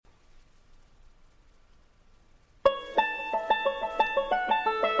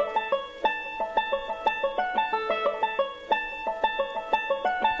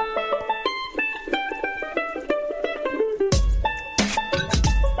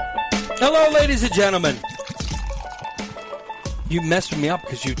Hello, ladies and gentlemen. You messed me up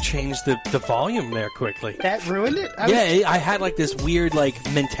because you changed the volume there quickly. That ruined it? I had like this weird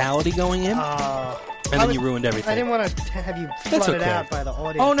mentality going in, and then you ruined everything. I didn't want to have you flooded out by the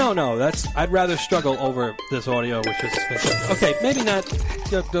audio. Oh, no. I'd rather struggle over this audio, which is... Okay, maybe not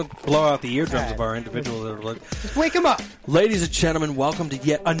don't blow out the eardrums of our individual... Just wake them up. Ladies and gentlemen, welcome to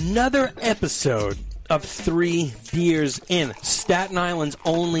yet another episode of 3 Beers In, Staten Island's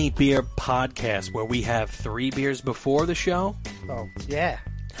only beer podcast, where we have 3 beers before the show. Oh, yeah.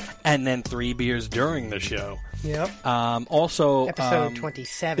 And then 3 beers during the show. Yep. Also, episode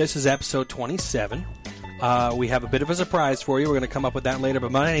 27. This is episode 27. We have a bit of a surprise for you. We're going to come up with that later.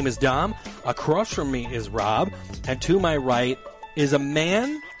 But my name is Dom. Across from me is Rob. And to my right is a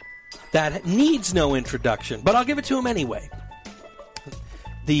man that needs no introduction, but I'll give it to him anyway.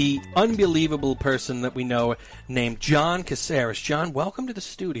 The unbelievable person that we know named John Caceres. John, welcome to the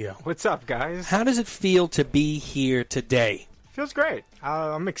studio. What's up, guys? How does it feel to be here today? Feels great.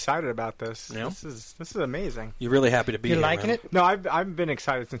 I'm excited about this. Yeah? This is amazing. You're really happy to be here. You liking it? No, I've been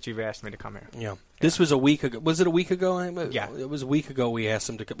excited since you've asked me to come here. Yeah. This was a week ago. Was it a week ago? Yeah. It was a week ago we asked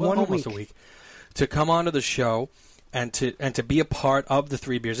him to come. One almost week. a week. To come onto the show and to be a part of the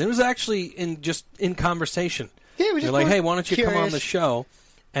 3 beers. And it was actually in conversation. Yeah, You're like, hey, why don't you come on the show?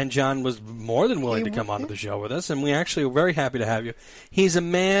 And John was more than willing to come onto the show with us, and we actually were very happy to have you. He's a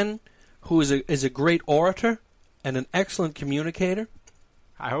man who is a great orator and an excellent communicator.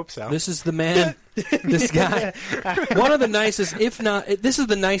 I hope so. This is the man, this guy. One of the nicest, if not, this is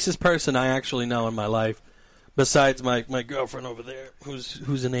the nicest person I actually know in my life, besides my girlfriend over there,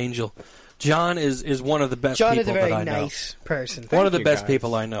 who's an angel. John is one of the best John people that I know. John is a very nice person. One of the best guys.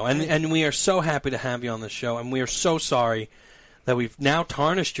 people I know. And we are so happy to have you on the show, and we are so sorry that we've now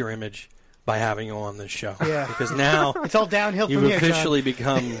tarnished your image by having you on this show. Yeah. Because now It's all downhill from you've here, John. officially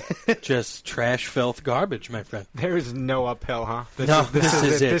become just trash, filth, garbage, my friend. There is no uphill, huh? This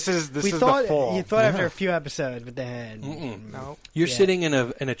is it. This is We the thought fall. you thought after a few episodes, but then No. You're Yeah. sitting in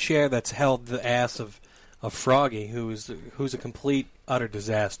a chair that's held the ass of Froggy, who's a complete utter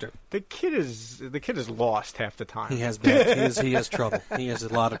disaster. The kid is lost half the time. He has he has trouble. He has a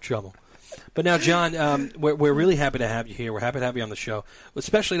lot of trouble. But now, John, we're really happy to have you here. We're happy to have you on the show,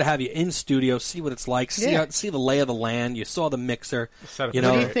 especially to have you in studio, see what it's like, see the lay of the land. You saw the mixer. What do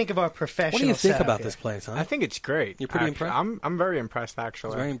what do you think of our professional What do you think setup about here? this place, huh? I think it's great. You're pretty actually. impressed? I'm very impressed, actually. I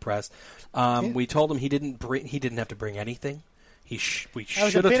was very impressed. We told him he didn't have to bring anything. We That was should a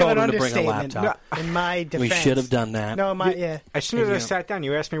have bit told of an him to bring a understatement. laptop. In my defense, We should have done that. No, As soon as I sat down,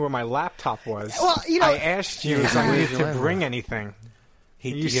 you asked me where my laptop was. Well, I asked you if I needed to bring anything.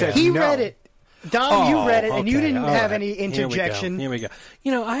 You said he no. read it. Dom, you read it, and you okay, didn't all have right. any interjection. Here we go.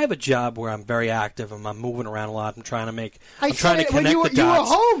 You know, I have a job where I'm very active and I'm moving around a lot. I'm trying to I trying said to it when connect you were, the dots.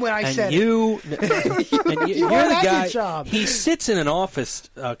 You were home when I and said you, it. and You you're weren't the at your guy. job. He sits in an office,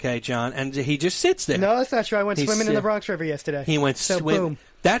 okay, John, and he just sits there. No, that's not true. I went He swimming in said- the Bronx River yesterday. He went so swim. Boom.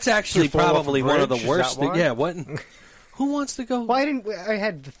 That's actually Did you fall off a probably one of the bridge? Is worst. that why? Yeah. What? Who wants to go? Well, I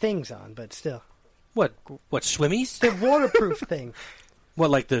had the things on, but still. What swimmies? The waterproof thing. What,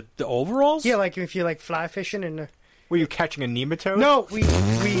 like the overalls? Yeah, like if you like fly fishing and. Were you catching a nematode? No,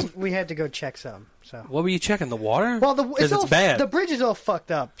 we had to go check some. So. What were you checking? The water? Well, because it's bad. The bridge is all fucked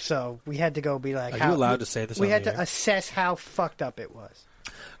up, so we had to go be like. Are you allowed to say this We on had the to air? assess how fucked up it was.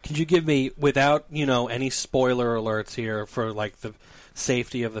 Could you give me, without any spoiler alerts here for like the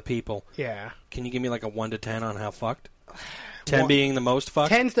safety of the people? Yeah. Can you give me like a 1 to 10 on how fucked? 10 being the most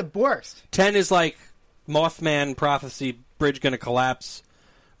fucked. 10's the worst. 10 is like Mothman prophecy, bridge gonna collapse,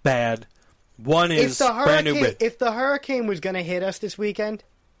 bad. 1 is brand new bridge. If the hurricane was going to hit us this weekend,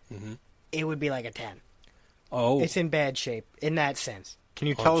 it would be like a 10. Oh, It's in bad shape in that sense. Can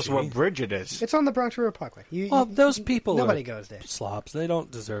you tell us gee. what bridge it is? It's on the Bronx River Parkway. well, those people Nobody are goes there. slobs. They don't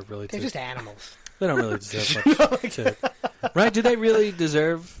deserve really. They're just animals. They don't really deserve much. Right? Do they really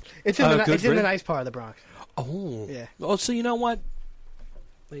deserve? It's in the good it's in the bridge? nice part of the Bronx. Oh, Yeah. Oh, so you know what?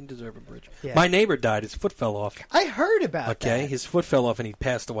 They deserve a bridge. Yeah. My neighbor died. His foot fell off. I heard about that. Okay, his foot fell off and he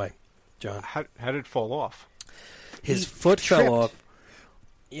passed away. John, How did it fall off? his He foot tripped. fell off.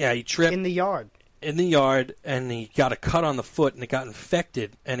 Yeah, he tripped in the yard. in the yard, and he got a cut on the foot, and it got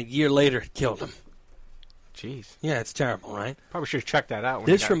infected, and a year later it killed him. Jeez. Yeah, it's terrible, right? Probably should have checked that out. When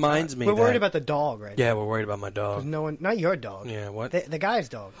This you got reminds it. me We're that... worried about the dog, right? Yeah, we're worried about my There's dog. no one, not your dog. Yeah, what? The guy's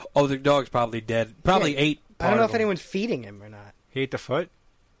dog. Oh, the dog's probably dead. Probably Yeah, ate I don't know part if of him. anyone's feeding him or not. He ate the foot?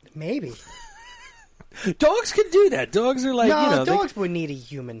 Maybe. Dogs can do that. Dogs are like, no, they- dogs wouldn't eat a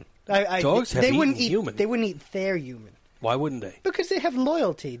human. Dogs have they wouldn't eaten eat human. They wouldn't eat their human Why wouldn't they? because they have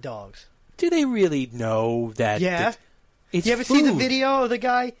loyalty. Dogs. Do they really know that? Yeah. It's You ever see the food? video of the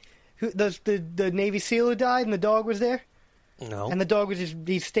guy the Navy SEAL who died and the dog was there? No. And the dog was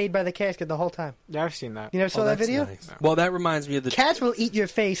he stayed by the casket the whole time. Yeah, I've seen that. You never saw that that's video? nice. Well, that reminds me of the... Cats will eat your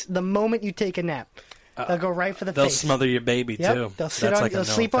face the moment you take a nap. They'll go right for the They'll face. smother your baby, Yep, too. they'll sit That's on- like a they'll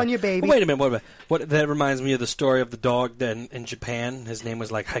known sleep thing. on your baby. Wait a minute. That reminds me of the story of the dog that in Japan. His name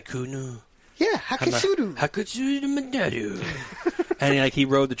was like Haikunu. Yeah, Hakasuru. Hakasuru Madaru. And he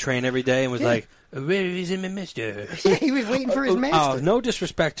rode the train every day and was like, "Where is my master?" Yeah, he was waiting for his master. Oh, no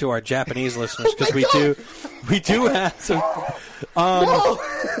disrespect to our Japanese listeners, because we do have some.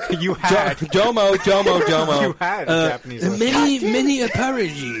 You had. Domo. You had a Japanese listener. Many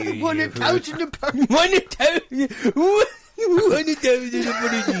apologies. 1,000 apologies. 1,000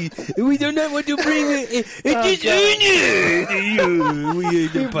 apologies. We do not want to bring it. It is honor. We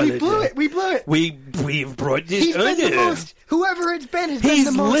blew it. We've brought this He's been the honor. most, whoever it's been, has been He's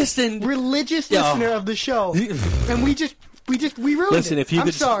the most listened- religious Oh. listener of the show. And we ruined Listen, it. if you I'm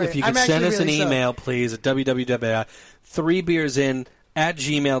could, sorry. if you I'm could send actually us an really sorry. email, please, at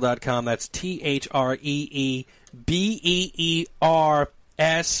www.3beersin@gmail.com. That's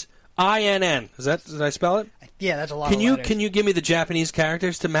THREEBEERSINN. Did I spell it? Yeah, that's a lot Can of you letters. can you give me the Japanese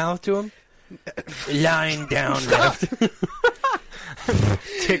characters to mouth to him? Line down left.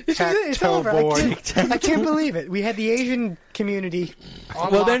 It's Tic-tac-toe over. board. I can't believe it. We had the Asian community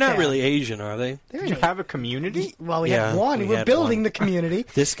on Well, they're not lockdown. really Asian, are they? They're You in have a community? Well, we Yeah, had one. we We're had building one. the community.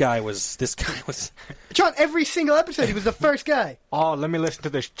 This guy was. John, every single episode, he was the first guy. Oh, let me listen to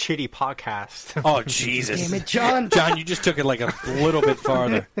this chitty podcast. Oh Jesus! Damn it, John. John, you just took it like a little bit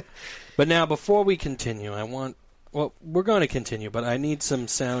farther. But now, before we continue, well, we're going to continue, but I need some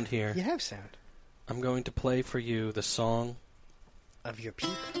sound here. You have sound I'm going to play for you the song of your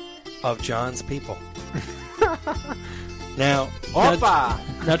people. of John's people. Now, Opa!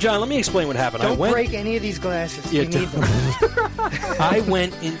 now, John, let me explain what happened. Don't break any of these glasses. Yeah, You need them. I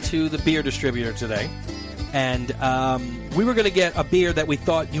went into the beer distributor today, and we were going to get a beer that we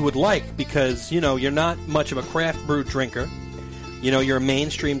thought you would like because, you're not much of a craft brew drinker. You're a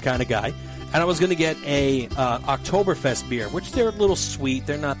mainstream kind of guy. And I was going to get a Oktoberfest beer, which they're a little sweet.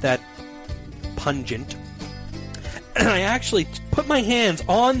 They're not that pungent. And I actually put my hands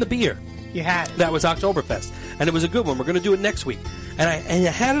on the beer You had it. that was Oktoberfest. And it was a good one. We're going to do it next week. And I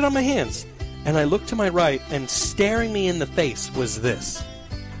had it on my hands. And I looked to my right, and staring me in the face was this.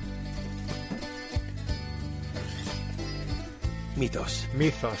 Mythos.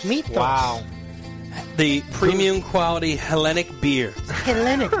 Mythos. Mythos. Wow. The premium quality Hellenic beer.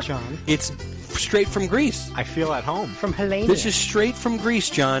 Hellenic, John. It's straight from Greece. I feel at home. From Hellenia. This is straight from Greece,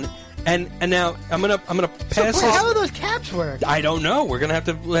 John. And now I'm gonna pass So, this. how do those caps work? I don't know. We're gonna have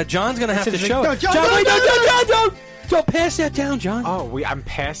to. John's gonna have to This is- show. no, it. John, wait, no, don't pass that down, John. Oh, I'm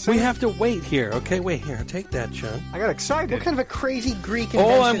passing? We have to wait here. Okay, wait here. Take that, John. I got excited. What kind of a crazy Greek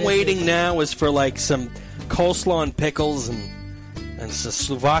invention All I'm is waiting this? now is for some coleslaw and pickles and some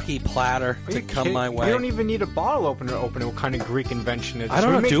Slovakia platter Are to you come kidding? my way. We don't even need a bottle opener to open it. What kind of Greek invention is this? I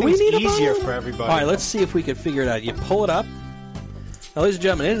don't know. make Do we things need a easier bottle? for everybody? All right, let's see if we can figure it out. You pull it up. Now, ladies and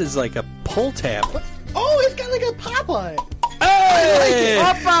gentlemen, it is like a pull tab. Oh, it's got like a pop on it. Hey!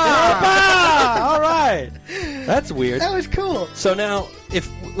 I like it. Oppa! All right. That's weird. That was cool. So now,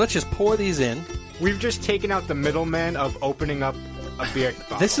 let's just pour these in. We've just taken out the middleman of opening up a beer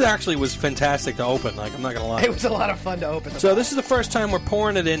bottle. This actually was fantastic to open. I'm not gonna lie. It was a lot of fun to open. So this is the first time we're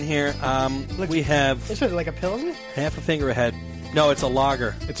pouring it in here. We have This was like a Pilsner? half a finger ahead. No, it's a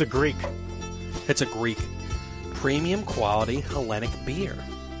lager. It's a Greek. It's a Greek. Premium quality Hellenic beer.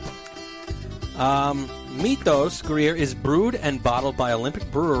 Mythos Greer is brewed and bottled by Olympic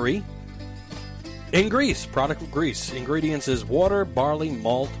Brewery in Greece. Product of Greece. Ingredients is water, barley,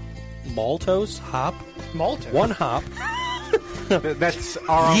 maltose, hop, Malta. one hop, That's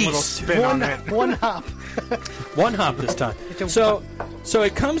our own little Yeast. spin on it. One hop. one hop this time. So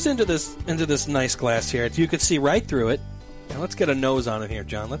it comes into this nice glass here. You can see right through it. Now let's get a nose on it here,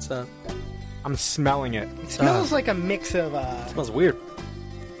 John. Let's. I'm smelling it. It smells like a mix of Smells weird.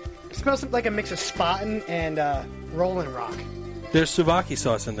 it smells like a mix of Spaten and Rolling Rock. There's souvlaki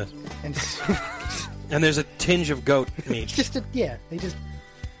sauce in this, And and there's a tinge of goat meat. just they just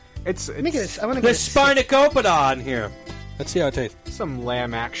It's let me get this. I want to There's get a sparnacopoda in here. Let's see how it tastes. some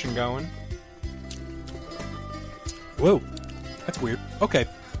lamb action going. Whoa, that's weird. Okay,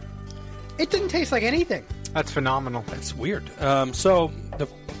 It didn't taste like anything. That's phenomenal. that's weird.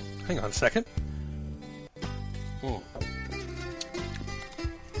 Hang on a second.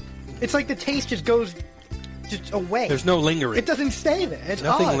 It's like the taste just goes just away. There's no lingering. It doesn't stay there. It's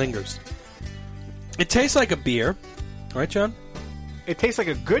Nothing odd. lingers. It tastes like a beer, right, John? It tastes like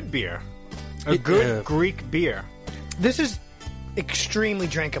a good beer. A good Greek beer. This is extremely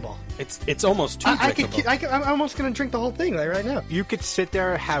drinkable. It's almost too drinkable. I'm almost going to drink the whole thing right now. You could sit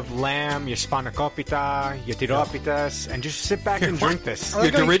there, have lamb, your spanakopita, your tiropitas, and just sit back and drink this.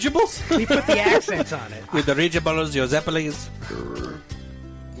 Your dirigibles? We put the accents on it. Your dirigibles, your zeppelis.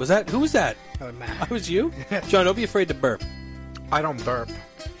 Was that? Who was that? Oh, Matt. That was you? John, don't be afraid to burp. I don't burp.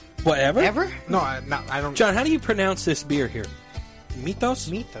 Whatever? Ever? No, I don't. John, how do you pronounce this beer here? Mythos?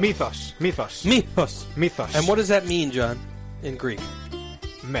 Mythos. Mythos. And what does that mean, John, in Greek?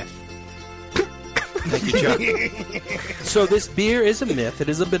 Myth. Thank you, John. So this beer is a myth. It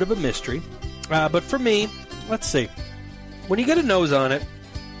is a bit of a mystery. But for me, let's see. When you get a nose on it,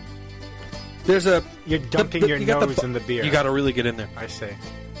 there's a... You're dunking your nose in the beer. You got to really get in there. I see.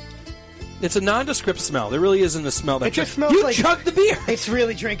 It's a nondescript smell. There really isn't a smell that... It just smells you like... chugged the beer! It's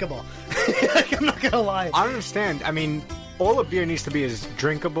really drinkable. I'm not going to lie. I understand. I mean, all a beer needs to be is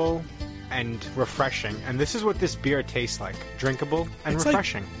drinkable and refreshing. And this is what this beer tastes like. Drinkable and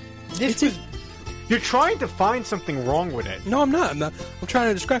refreshing. You're trying to find something wrong with it. No, I'm not. I'm trying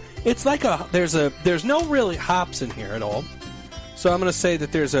to describe... It's like a... There's no really hops in here at all. So I'm going to say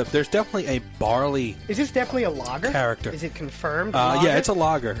that there's definitely a barley... Is this definitely a lager? Character. Is it confirmed lager? Yeah, it's a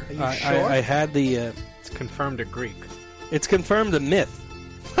lager. Are you sure? I had the... It's confirmed a Greek. It's confirmed a myth.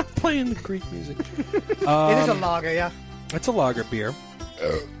 I'm playing the Greek music. It is a lager, yeah. It's a lager beer.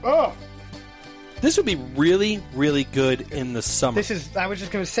 Oh! This would be really, really good in the summer. I was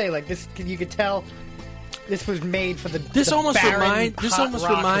just going to say, like, this, you could tell this was made for the This almost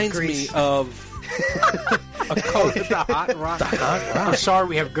reminds me of... The hot rock. I'm sorry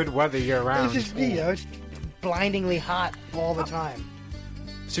we have good weather year round. It's just, it's blindingly hot all the time.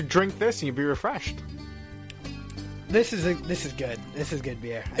 So drink this and you'll be refreshed. This is good. This is good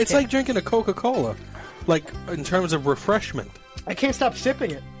beer. It's like drinking a Coca-Cola, like in terms of refreshment. I can't stop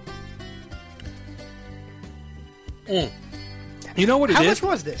sipping it. You know what it is? How much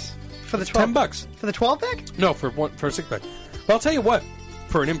was this for the 12? $10 for the 12-pack? No, for a 6-pack. Well, I'll tell you what.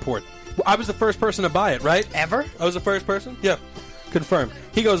 For an import, I was the first person to buy it. Right? Ever? I was the first person. Yeah, confirmed.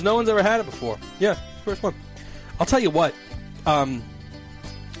 He goes, no one's ever had it before. Yeah, first one. I'll tell you what.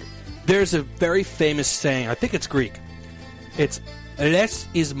 There's a very famous saying. I think it's Greek. It's less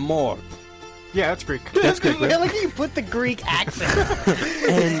is more. Yeah, that's Greek. That's Greek, right? I like how you put the Greek accent.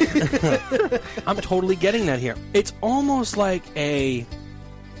 And I'm totally getting that here. It's almost like a...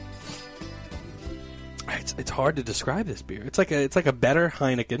 It's hard to describe this beer. It's like a better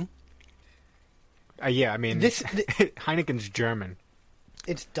Heineken. Yeah, I mean, Heineken's German.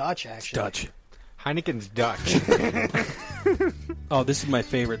 It's Dutch, actually. It's Dutch. Heineken's Dutch. Oh, this is my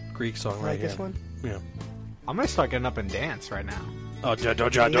favorite Greek song right here. This one? Yeah. I'm going to start getting up and dance right now. Oh, John,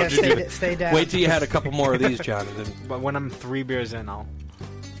 don't you do that. Stay down. Wait till you had a couple more of these, John. And then... But when I'm 3 beers in, I'll...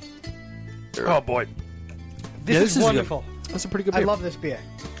 Oh, boy. This is wonderful. That's a pretty good beer. I love this beer.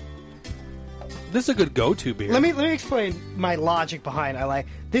 This is a good go-to beer. Let me explain my logic behind I like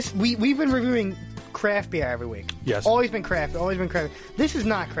this. We've been reviewing craft beer every week. Yes. Always been craft. This is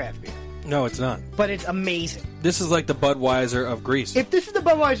not craft beer. No, it's not. But it's amazing. This is like the Budweiser of Greece. If this is the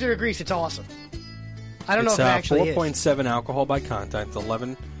Budweiser of Greece, it's awesome. I don't know if it actually is. 4.7 alcohol by content. It's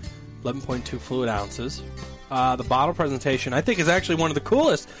 11.2 fluid ounces. The bottle presentation, I think, is actually one of the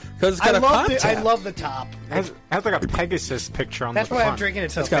coolest because it's got a pop tab. I love the top. It has like a Pegasus picture on That's the front. why I'm drinking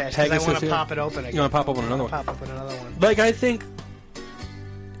it so It's got fast, because I want to Pegasus pop it open again. You want to pop open another one? Pop open another one. Like, I think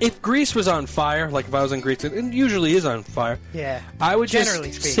if Greece was on fire, like if I was in Greece, it usually is on fire. Yeah. I would Generally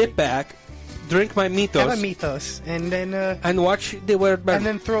just speaking. sit back, drink my mythos. Have a mythos, and then and watch the world. and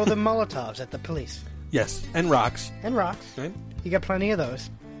then throw the Molotovs at the police. Yes, and rocks. And rocks. Right? You got plenty of those.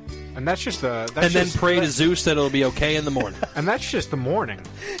 And that's just the... Then pray to Zeus that it'll be okay in the morning. And that's just the morning.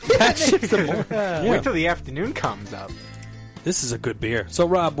 That's just the morning. Yeah. Wait till the afternoon comes up. This is a good beer. So,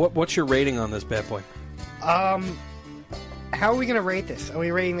 Rob, what's your rating on this bad boy? How are we going to rate this? Are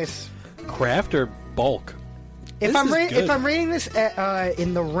we rating this... Craft or bulk? If I'm rating this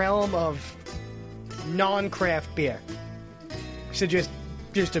in the realm of non-craft beer, so just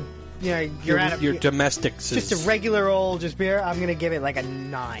a your domestic, just a regular old beer, I'm gonna give it like a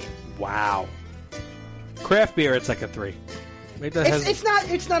 9. Wow. Craft beer, it's like a 3.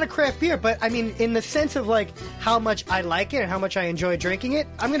 It's not a craft beer, but I mean, in the sense of like how much I like it and how much I enjoy drinking it,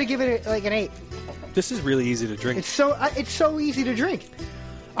 I'm gonna give it like an 8. This is really easy to drink. It's so easy to drink.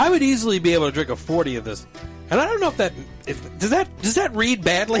 I would easily be able to drink a 40 of this, and I don't know does that read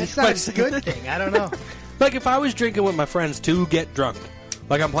badly? It's not a good thing. I don't know. Like if I was drinking with my friends to get drunk,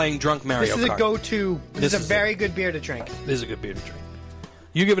 like I'm playing drunk Mario Kart. This is a go-to. This is a very good beer to drink. This is a good beer to drink.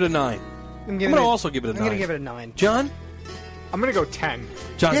 You give it a 9. I'm going to also give it a 9. I'm going to give it a 9. John? I'm going to go 10.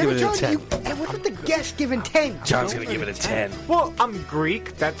 John's Damn giving it a John, 10. What's with the guest giving 10? John's going to give it a 10. Well, I'm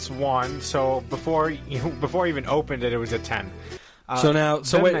Greek. That's 1. So before I even opened it, it was a 10. Then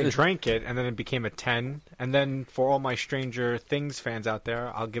I drank it, and then it became a 10. And then for all my Stranger Things fans out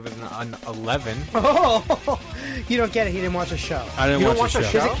there, I'll give it an 11. Oh, you don't get it. He didn't watch the show. I didn't watch the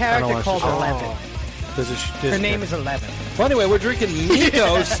show. There's a character called 11. Her name is 11. Well, anyway, we're drinking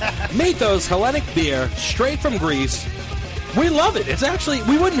Mythos Hellenic beer, straight from Greece. We love it. It's actually,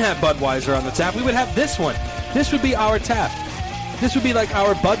 we wouldn't have Budweiser on the tap. We would have this one. This would be our tap. This would be like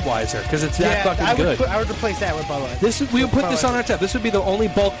our Budweiser, because it's that fucking good. I would replace that with Budweiser. We would put this on our tap. This would be the only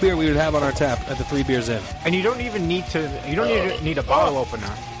bulk beer we would have on our tap at the 3 Beers In. And you don't even need to. You don't need a bottle opener.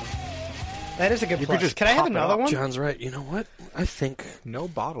 That is a good plus. Can I have another one? John's right. You know what? I think no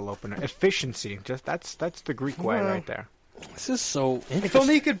bottle opener. Efficiency. Just that's the Greek way right there. This is so interesting. If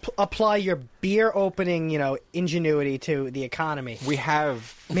only you could apply your beer opening, ingenuity to the economy. We have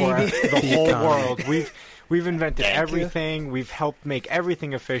for Maybe. the whole world. We've invented everything. We've helped make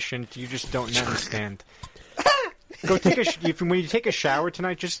everything efficient. You just don't understand. Go take when you take a shower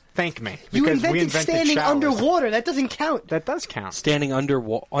tonight, just thank me. You because invented we invented standing showers. underwater. That doesn't count. That does count. Standing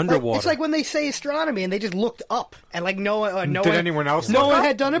underwater. It's like when they say astronomy and they just looked up and like no one. Did anyone else? No look one up?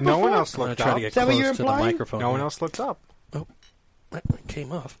 had done it before. No one else looked up. Is that what you're implying? No one else looked up. Oh, that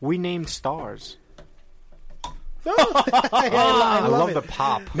came off. We named stars. I love it. the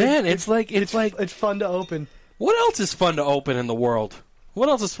pop. Man, it's fun to open. What else is fun to open in the world? What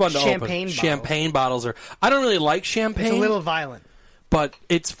else is fun to open? Bottles. Champagne bottles are. I don't really like champagne. It's a little violent. But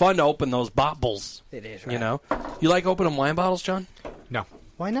it's fun to open those bottles. It is, right? You know? You like opening wine bottles, John? No.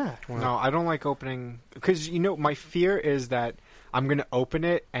 Why not? No, I don't like opening because my fear is that I'm going to open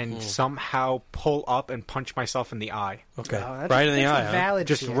it and somehow pull up and punch myself in the eye. Okay, Oh, right in the eye. Valid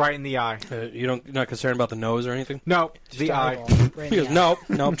Just fear. right in the eye. You're not concerned about the nose or anything? No, the eye. Right He in goes, the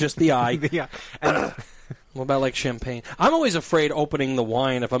eye. nope, just the eye. Yeah. And What about like champagne? I'm always afraid opening the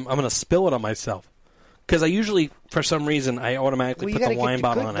wine if I'm going to spill it on myself. Because I usually, for some reason, I automatically put the wine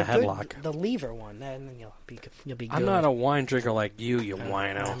bottle on a headlock. The lever one, then you'll be good. I'm not a wine drinker like you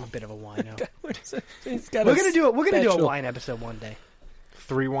wino. I'm a bit of a wino. We're We're gonna do a wine episode one day.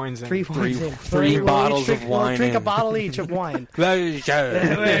 3 wines in. 3 wines in. Three bottles of wine We'll drink in. a bottle each of wine. Welcome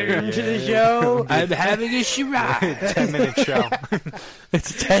To the show. I'm having a Shiraz. 10-minute show.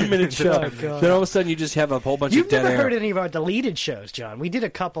 It's a 10-minute show. Oh, God. Then all of a sudden you just have a whole bunch You've of dead never air. heard any of our deleted shows, John. We did a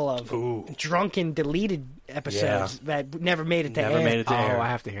couple of drunken deleted episodes that never made it to Never air. made it to air. I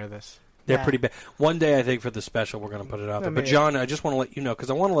have to hear this. They're Yeah. pretty bad. One day, I think, for the special, we're going to put it out there. But, maybe. John, I just want to let you know, because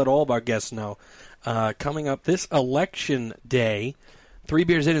I want to let all of our guests know, coming up this election day, 3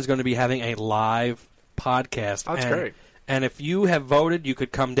 Beers In is going to be having a live podcast. Oh, that's great. And if you have voted, you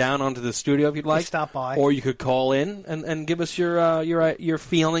could come down onto the studio if you'd like. Stop by. Or you could call in and give us your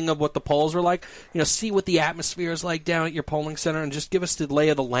feeling of what the polls were like. See what the atmosphere is like down at your polling center, and just give us the lay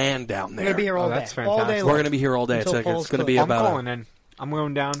of the land down there. We're going to be here all day. that's All day fantastic. We're long. going to be here all day. Until It's polls going to be close. I'm about calling in. I'm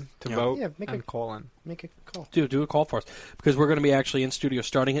going down to vote and call in. Make a call. do a call for us, because we're going to be actually in studio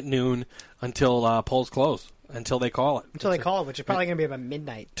starting at noon until polls close, until they call it. Until they call, which is probably going to be about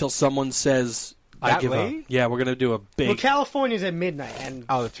midnight. Till someone says, I That give up. late? Yeah, we're going to do a big... Well, California's at midnight, and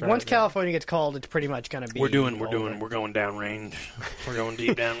that's right, once yeah. California gets called, it's pretty much going to be. we're going down range. We're going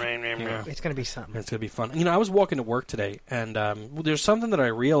deep down range. It's going to be something. It's going to be fun. I was walking to work today, and there's something that I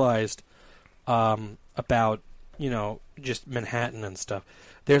realized about, just Manhattan and stuff.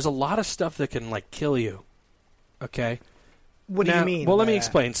 There's a lot of stuff that can, kill you. Okay? What do you mean? Well, let by me that?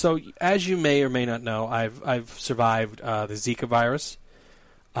 explain. So, as you may or may not know, I've survived the Zika virus.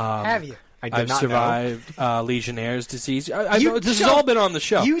 Have you? I did I've not survived Legionnaire's disease. You This has all been on the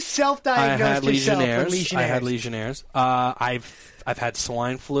show. You I self-diagnosed had yourself Legionnaires. with Legionnaires. I had Legionnaires. I've had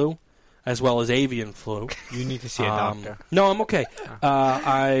swine flu, as well as avian flu. You need to see a doctor. No, I'm okay.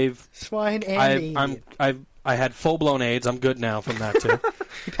 Swine and I had full blown AIDS. I'm good now from that too.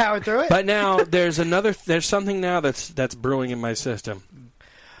 you powered through it. But now there's something now that's brewing in my system.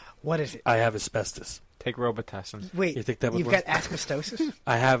 What is it? I have asbestos. Take Robitussin. Wait, You think that would you've work? got asbestosis?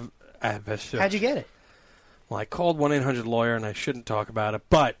 I have asbestos. How'd you get it? Well, I called 1-800-LAWYER, and I shouldn't talk about it,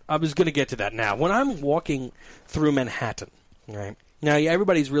 but I was going to get to that now. When I'm walking through Manhattan, right, now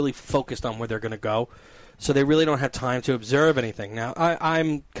everybody's really focused on where they're going to go, so they really don't have time to observe anything. Now,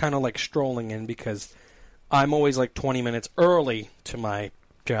 I'm kind of strolling in because I'm always 20 minutes early to my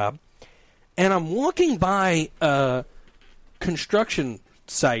job, and I'm walking by a construction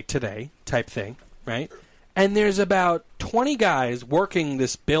site today type thing, right, and there's about 20 guys working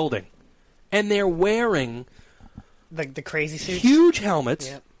this building, and they're wearing... The crazy suits? huge helmets,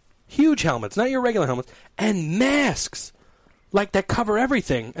 Yep. huge helmets, not your regular helmets, and masks like that cover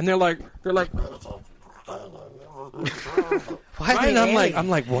everything, and they're like. Why And I'm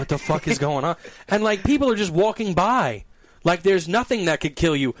like, what the fuck is going on? And like, people are just walking by, like there's nothing that could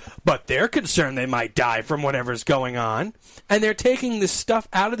kill you, but they're concerned they might die from whatever's going on, and they're taking this stuff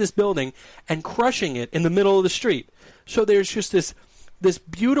out of this building and crushing it in the middle of the street. So there's just this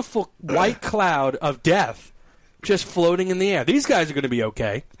beautiful white cloud of death just floating in the air. These guys are going to be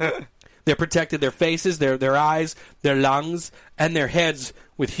okay. They're protected, their faces, their eyes, their lungs, and their heads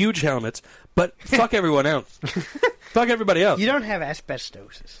with huge helmets. But fuck everyone else. Fuck everybody else. You don't have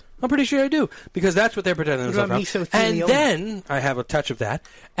asbestosis. I'm pretty sure I do, because that's what they're protecting themselves from. And then I have a touch of that.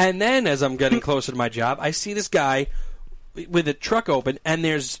 And then, as I'm getting closer to my job, I see this guy with a truck open, and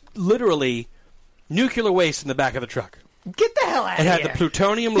there's literally nuclear waste in the back of the truck. Get the hell out It of had here. the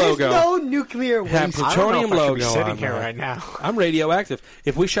plutonium logo. There's no nuclear waste. It had plutonium I don't know if I logo should be sitting on here there. right now. I'm radioactive.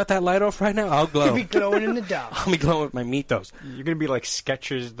 If we shut that light off right now, I'll glow. You'll be glowing in the dark. I'll be glowing with my meatos. You're gonna be like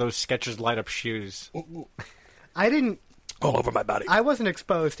Skechers, those Skechers light up shoes. I didn't. All over my body. I wasn't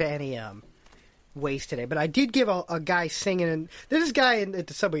exposed to any waste today, but I did give a guy singing. And there's this guy at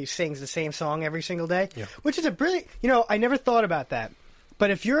the subway who sings the same song every single day, which is a brilliant. You know, I never thought about that. But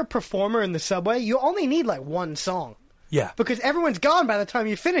if you're a performer in the subway, you only need like one song. Yeah. Because everyone's gone by the time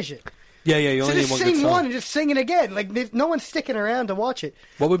you finish it. Yeah, you So only need just one good sing song. one and just sing it again. Like no one's sticking around to watch it.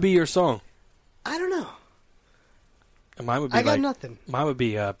 What would be your song? I don't know. And mine would be I got like, nothing. Mine would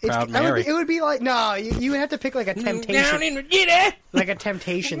be Proud It Mary. would be like you would have to pick like a temptation, Down in the city, like a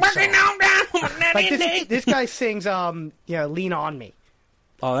temptation working song. on down. Like this guy sings "Lean on Me."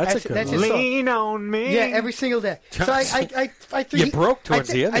 Oh, that's a good that's one. his song. Lean on me. Yeah, every single day. So I You broke towards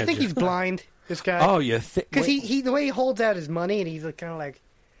the end I there, think he's Jeff. blind. This guy. Oh, you think? because he the way he holds out his money and he's kind of like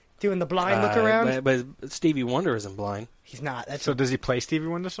doing the blind look around. But Stevie Wonder isn't blind. He's not. That's So does he play Stevie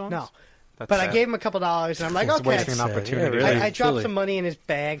Wonder songs? no. That's But I sad. gave him a couple $, and I'm like, He's okay. wasting an That's sad. opportunity. Yeah, really. I dropped truly. some money in his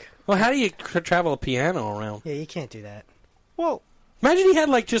bag. Well, how do you travel a piano around? Yeah, you can't do that. Well, Imagine he had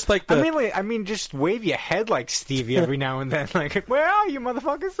like just like the. I mean, just wave your head like Stevie every now and then. Like, where are you,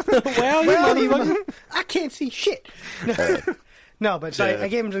 motherfuckers? well, you Well, motherfucker. I can't see shit. No, but so I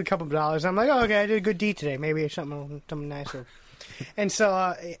gave him a couple of $. I'm like, oh, okay, I did a good deed today. Maybe something nicer. And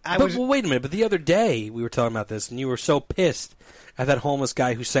so Well, wait a minute. But the other day we were talking about this, and you were so pissed at that homeless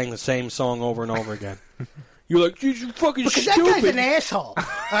guy who sang the same song over and over again. You were like, "You fucking because stupid." that guy's an asshole. All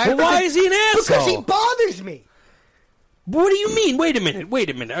right? Well, why is he an asshole? Because he bothers me. What do you mean? Wait a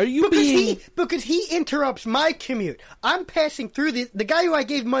minute. Are you being? Because he interrupts my commute. I'm passing through the guy who I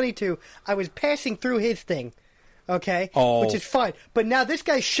gave money to. I was passing through his thing, okay, which is fine. But now this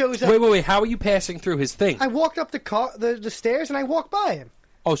guy shows up. Wait. How are you passing through his thing? I walked up the stairs and I walked by him.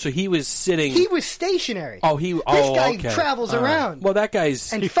 Oh, so he was sitting. He was stationary. Oh, This guy okay. travels All right. around. Well, that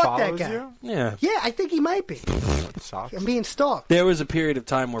guy's. And He fuck that follows guy. you? Yeah. Yeah, I think he might be. Sucks. I'm being stalked. There was a period of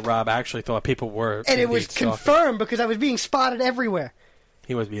time where Rob actually thought people were. And it indeed was stalking. confirmed because I was being spotted everywhere.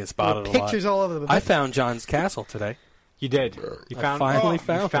 He was being spotted a lot. Pictures all over the place. I found John's castle today. You did. You I found. finally you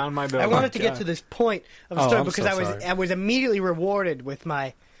found it. found my bill. I wanted to God. get to this point of the Oh, story I'm because so sorry. I was immediately rewarded with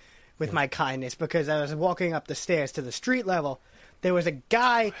my kindness because I was walking up the stairs to the street level. There was a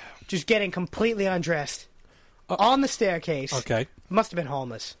guy just getting completely undressed on the staircase. Okay. Must have been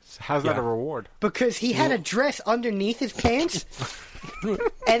homeless How's that Yeah. a reward? because he had a dress underneath his pants.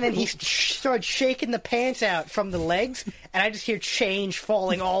 And then he started shaking the pants out from the legs, and I just hear change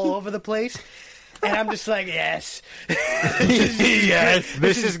falling all over the place. And I'm just like, yes. Yes.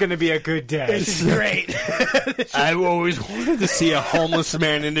 This is going to be a good day. This is great. I've always wanted to see a homeless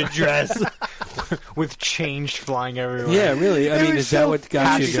man in a dress. With change flying everywhere. Yeah, really. I It mean, was is that so- what got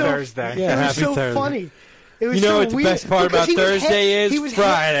Happy you? so- Thursday. Yeah, It was happy so Thursday. funny. It was You know so what the weird best part because about he was Thursday is? he was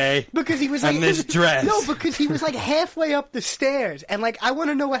Friday. Because he was like And this dress. No, because he was like halfway up the stairs, and like I want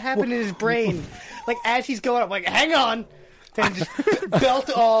to know what happened in his brain, like as he's going up. Like, hang on, and just belt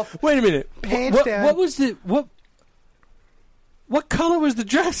off. Wait a minute. Pants what, down. What was the What color was the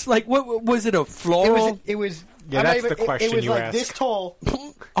dress? Like, what was it? A floral? It was. Yeah, I'm not that's the question It was you like ask. this tall.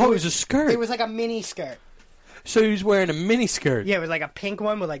 Oh, it was a skirt. It was like a mini skirt. So he was wearing a mini skirt. Yeah, it was like a pink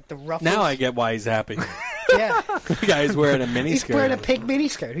one with like the ruffles. Now I get why he's happy. Yeah, The guy's wearing a mini he's skirt. wearing a pink mini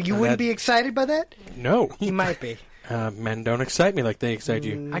skirt. You wouldn't that- be excited by that? No. He might be. Men don't excite me like they excite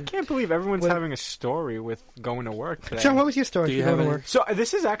you. I can't believe everyone's having a story with going to work today. John, what was your story? Do you for going have to any- work? So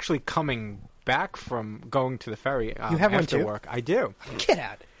this is actually coming back from going to the ferry You have one after too? work. I do. Get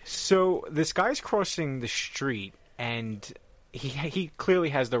out. So this guy's crossing the street, and he clearly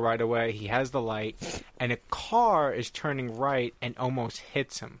has the right of way. He has the light, and a car is turning right and almost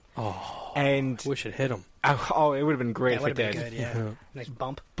hits him. Oh, And wish it hit him. oh, it would have been great That if would it have been did. good. Yeah, nice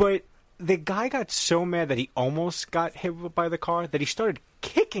bump. But the guy got so mad that he almost got hit by the car that he started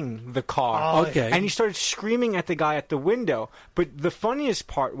kicking the car. Okay. And he started screaming at the guy at the window. But the funniest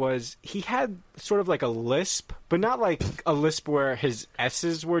part was he had sort of like a lisp, but not like a lisp where his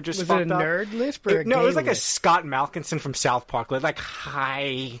S's were just fucked up. Was it a nerd lisp or a No, gay it was like lisp? a Scott Malkinson from South Park. Like,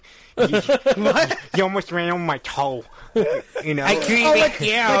 hi. You almost ran on my toe. You know?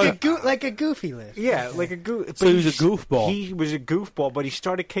 Like a goofy lisp. Yeah, like a goof. So he was a goofball. He was a goofball, but he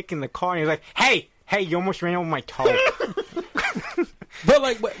started kicking the car, and he was like, hey, you almost ran over my toe. But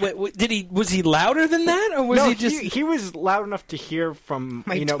like, did he? Was he louder than that, or was he just? He was loud enough to hear from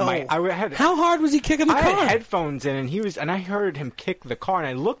My toe. I had How hard was he kicking the I car? had headphones in, and I heard him kick the car, and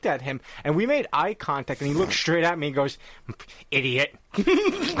I looked at him, and we made eye contact, and he looked straight at me and goes, "Idiot."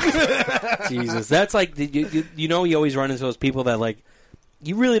 Jesus, that's like you know, you always run into those people that like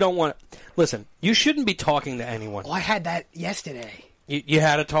you really don't want. Listen, you shouldn't be talking to anyone. Oh, I had that yesterday. You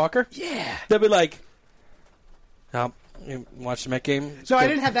had a talker? Yeah. They'll be like, you watch the Met game? No, I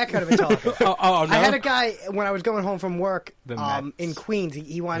didn't have that kind of a talk. Oh, no? I had a guy, when I was going home from work Mets. in Queens,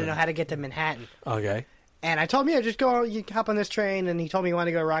 he wanted to know how to get to Manhattan. Okay. And I told him, yeah, just go, you hop on this train, and he told me he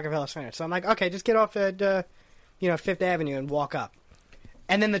wanted to go to Rockefeller Center. So I'm like, okay, just get off at, Fifth Avenue and walk up.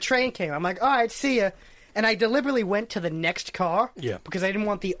 And then the train came. I'm like, all right, see ya. And I deliberately went to the next car. Yeah. Because I didn't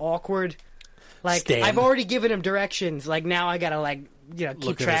want the awkward, like, Stand. I've already given him directions. Like, now I gotta, like, keep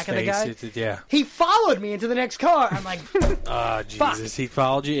Look at track of his the guy. face. Yeah. He followed me into the next car. I'm like, Jesus, Fuck. he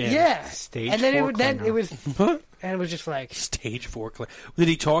followed you in. yeah. Stage and then four then cleaner. it was, and it was just like, Stage 4. Did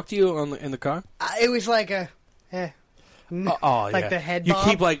he talk to you in the car? it was like a, like yeah. the head You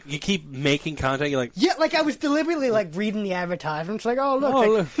bob. you keep making contact. You're like, Yeah, like I was deliberately like reading the advertisements, like, oh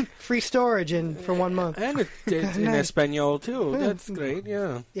look, look. free storage for 1 month. and it's in Espanol too. That's great.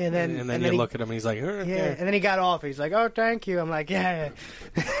 Yeah. Yeah, then- and and then then you he- look at him. And he's like, Yeah, yeah. and then he got off. He's like, oh, thank you. I'm like, yeah.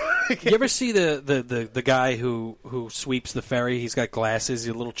 You ever see the guy who sweeps the ferry? He's got glasses.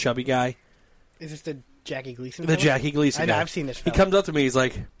 He's a little chubby guy. Is this the Jackie Gleason? The fella? Jackie Gleason I know, guy. I've seen this He fella. comes up to me. He's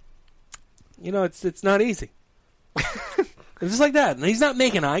like, it's not easy. It's just like that, and he's not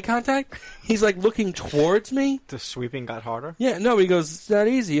making eye contact. He's like looking towards me. The sweeping got harder. Yeah, no, he goes, it's not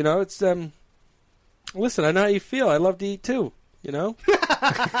easy, It's listen, I know how you feel. I love to eat too, And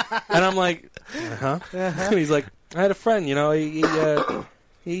I'm like, And he's like, I had a friend, he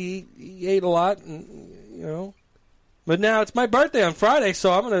ate a lot, and but now it's my birthday on Friday,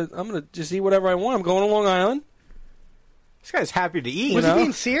 so I'm gonna just eat whatever I want. I'm going to Long Island. This guy's happy to eat. Was he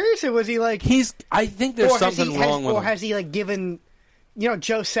being serious, or was he like? I think there's something wrong with or him. has he like given?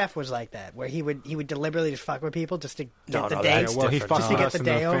 Joseph was like that, where he would deliberately just fuck with people just to get the day. that's Well, he different. fucked to with get us the in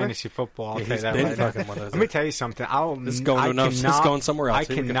day the over? fantasy football. I'll Yeah, tell he's you that been right fucking now. with us. Let me tell you something. This is going somewhere else. I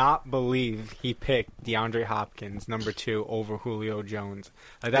Here we go. cannot believe he picked DeAndre Hopkins, number 2, over Julio Jones.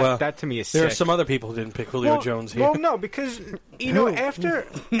 Well, that to me is There sick. are some other people who didn't pick Julio Jones here. Well, no, because after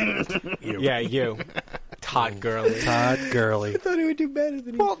you, Todd Gurley. Todd Gurley. I thought he would do better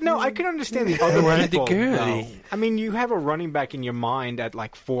than. Well, no, I can understand the other Todd people. Gurley. though. I mean, you have a running back in your mind at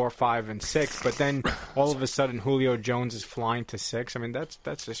like 4, 5, and 6, but then all of a sudden Julio Jones is flying to 6. I mean, that's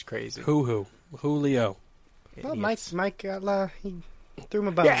just crazy. Julio. Well, Mike he threw him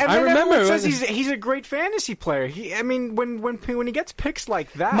a bone. Yeah, and I then remember everyone says it was- he's a great fantasy player. When he gets picks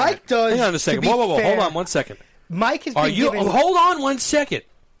like that, Mike does. Hang on a to second. be Whoa. fair, Hold on 1 second. Mike has been Are you? given. Hold on 1 second.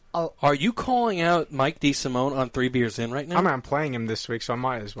 Oh. Are you calling out Mike DeSimone on 3 Beers In right now? I'm playing him this week, so I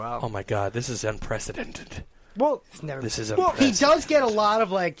might as well. Oh my God, this is unprecedented. Well, Never. This is Well, he unprecedented. does get a lot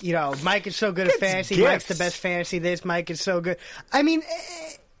of Mike is so good at Gets fantasy. gifts. Mike's the best fantasy. This Mike is so good. I mean,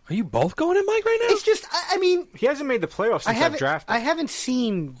 Are you both going at Mike right now? it's just. I mean, he hasn't made the playoffs I since I've drafted. haven't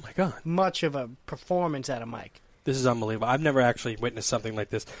seen Oh my God, much of a performance out of Mike. this is unbelievable. I've never actually witnessed something like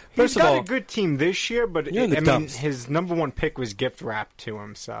this. He's First of got all, a good team this year, but You're in the I mean, dumps. his number 1 pick was gift wrapped to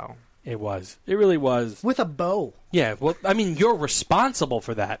him. So it really was. With a bow. Yeah, well, I mean, you're responsible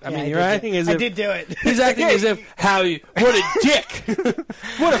for that. I Yeah, mean, I you're did acting do- as I if did do it. he's acting as if what a dick,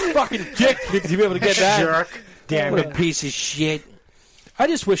 what a fucking dick to be able to get that. jerk, damn What it. a piece of shit. I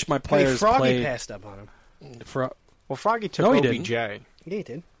just wish my players Froggy played. passed up on him. Well, Froggy took No, he OBJ. didn't. Yeah, he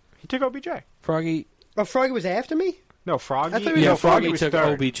did. He took OBJ. Froggy. Oh, Froggy was after me? No, Froggy. I thought he was- Yeah, No, Froggy was took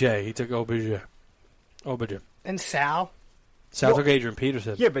third. OBJ. He took OBJ. And Sal? Sal took Adrian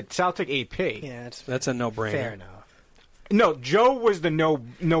Peterson. Yeah, but Sal took AP. Yeah, that's That's a no-brainer. fair enough. No, Joe was the no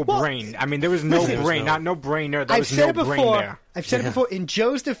brain. I mean, there was no listen, brain, There was not no brainer. There I've was said no it brain before. there. I've said it before. In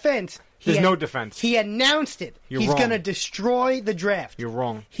Joe's defense, There's no defense. He announced it. You're He's wrong. going to destroy the draft. You're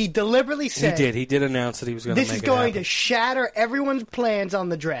wrong. He deliberately He said, did. He did announce that he was going to make "This is it going happen. to shatter everyone's plans on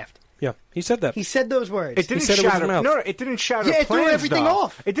the draft." Yeah, he said that. He said those words. It didn't said it with his shatter. mouth. No, it didn't shatter Yeah, it threw plans, everything though.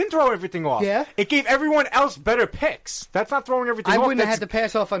 off. It didn't throw everything off. Yeah? It gave everyone else better picks. That's not throwing everything I off. wouldn't have had to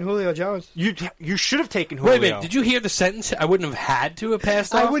pass off on Julio Jones. You should have taken Julio. Wait a minute, did you hear the sentence? I wouldn't have had to have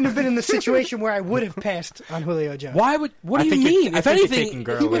passed off? I wouldn't have been in the situation where I would have passed on Julio Jones. Why would... What I do you think you're- mean? I If think you're anything... taking He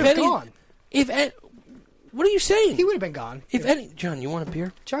Gurley. would If have any- gone. What are you saying? He would have been gone. If any... John, you want a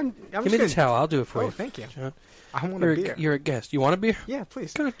beer? John, I'm Give me the just towel. I'll do it for Oh, you. thank you. John. I want a beer. You're a guest. You want a beer? Yeah,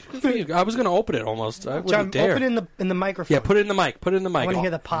 please. Good for you. I was going to open it almost. I wouldn't John, dare. open in the microphone. Yeah, put it in the mic. Put it in the mic. I want to hear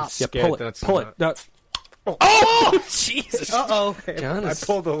the pop. Yeah, scared pull it. that's Pull not- it. No. Oh, Jesus. Uh-oh. John I is...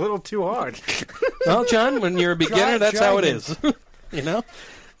 pulled a little too hard. Well, John, when you're a beginner, that's try how it again. is.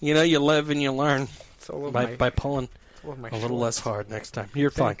 You know, you live and you learn It's all over by pulling my a little less shorts. hard next time.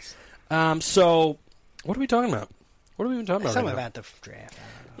 You're Thanks. fine. So, what are we talking about? What are we even talking about? Something right now? about the draft.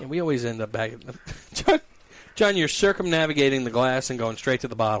 Yeah, we always end up back. John, you're circumnavigating the glass and going straight to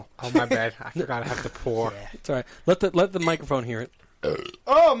the bottle. Oh, my bad. I forgot I have to pour. Yeah. It's all right. Let the microphone hear it.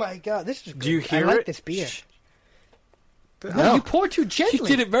 Oh, my God. This is good. Do you hear I like it? this beer. No. No, you pour too She gently.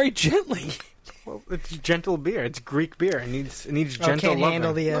 did it very gently. Well, it's gentle beer. It's Greek beer. It needs gentle can't loving.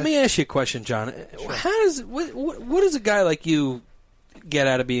 handle the... Let me ask you a question, John. How does what does a guy like you get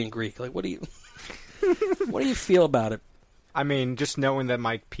out of being Greek? Like, what do you feel about it? I mean, just knowing that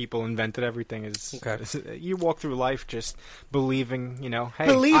my people invented everything is... Okay. You walk through life just believing, hey, I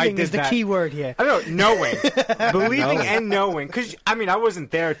Believing did is the that. key word here. I don't know, knowing. Believing and knowing. Because, I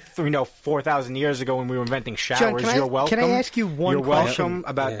wasn't there, 4,000 years ago when we were inventing showers. John, You're welcome. can I ask you one You're question? welcome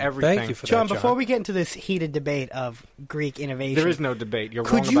about Yeah. everything. Thank you for John, that, before we get into this heated debate of Greek innovation... There is no debate. You're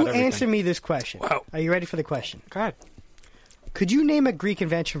wrong Could you about everything. answer me this question? Wow. Are you ready for the question? Go ahead. Could you name a Greek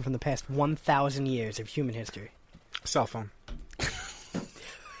invention from the past 1,000 years of human history? Cell phone.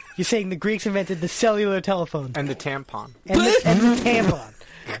 You're saying the Greeks invented the cellular telephone And the tampon. and the tampon.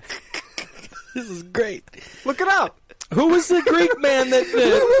 This is great. Look it up. Who was the Greek man that? Who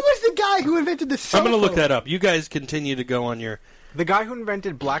was the guy who invented the cell I'm going to look phone? that up. You guys continue to go on your. The guy who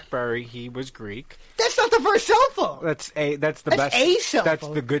invented BlackBerry, he was Greek. That's not the first cell phone. That's the That's best. a cell That's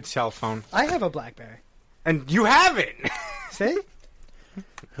phone. the good cell phone. I have a BlackBerry. And you have it. See?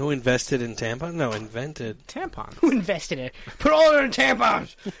 Who invested in tampon? No, invented. Tampon. Who invested in it? Put all in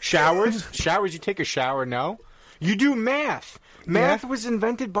tampons. Showers. Showers. You take a shower. No. You do math. Math was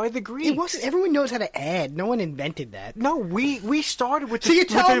invented by the Greeks. It wasn't. Everyone knows how to add. No one invented that. No, we started with So the, you're with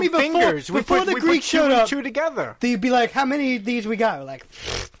telling the me before- fingers. before we the put Greeks two showed and up- two together. You'd be like, how many of these we got? We're like,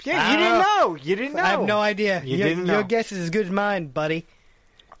 Yeah, I you don't didn't know. You didn't know. I have no idea. You your, didn't know. Your guess is as good as mine, buddy.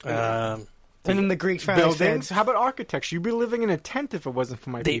 And then the Greeks finally Buildings. said, How about architecture? You'd be living in a tent if it wasn't for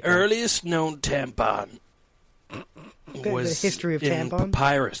my The people. earliest known tampon was the history of in tampon?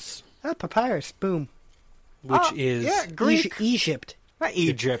 papyrus, oh, papyrus, boom. which is yeah, Greek. Egypt. Not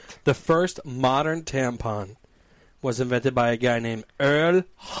Egypt. the first modern tampon. Was invented by a guy named Earl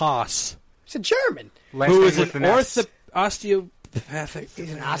Haas, It's a German. Last who name was with an osteopathic.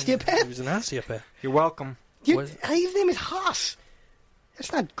 He's an osteopath? He was an osteopath. You're welcome. Was- His name is Haas.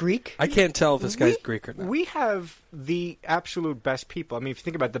 That's not Greek. I can't tell if this guy's Greek or not. We have the absolute best people. I mean, if you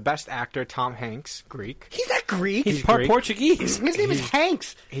think about the best actor, Tom Hanks, Greek. He's not Greek. He's he's part Greek. Portuguese. His name is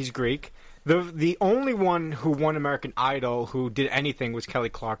Hanks. He's Greek. The only one who won American Idol who did anything was Kelly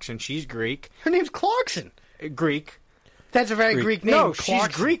Clarkson. She's Greek. Her name's Clarkson. Greek. That's a very Greek. Greek name. No, she's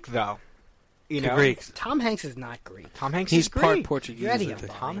Clarkson. Greek though. You The know, Greeks. Tom Hanks is not Greek. Tom Hanks He's is part Greek. Portuguese. You're out of I your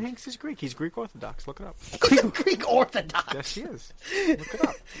think. Tom Hanks is Greek. He's Greek Orthodox. Look it up. Greek Orthodox. Yes, he is. Look it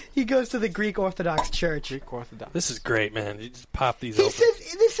up. He goes to the Greek Orthodox Church. Greek Orthodox. This is great, man. You just pop these He open.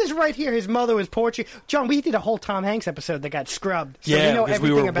 says this is right here. His mother was Portuguese. John, we did a whole Tom Hanks episode that got scrubbed. So Yeah, we know because we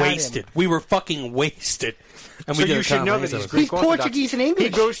everything were about wasted. him. We were fucking wasted. And So we did you a should Tom know Hanks that he's episode. Greek He's Orthodox. Portuguese and English. He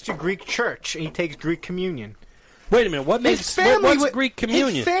goes to Greek church and he takes Greek communion. Wait a minute. What makes what's Greek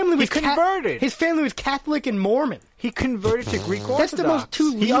communion? His family was He converted. His family was Catholic and Mormon. He converted to Greek Orthodox. That's the most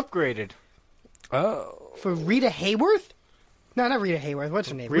two He le- upgraded. Oh, For Rita Hayworth? No, not Rita Hayworth. What's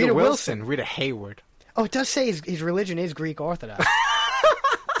her name? Rita Wilson. Rita Hayward. Oh, it does say his religion is Greek Orthodox.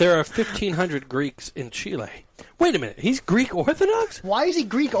 there are 1,500 Greeks in Chile. Wait a minute. He's Greek Orthodox? Why is he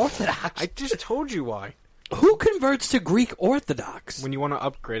Greek Orthodox? I just told you why. Who converts to Greek Orthodox? When you want to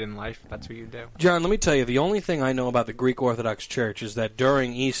upgrade in life, that's what you do. John, let me tell you, the only thing I know about the Greek Orthodox Church is that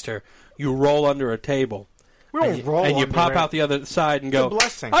during Easter, you roll under a table We don't roll and you under pop it. out the other side and go, It's a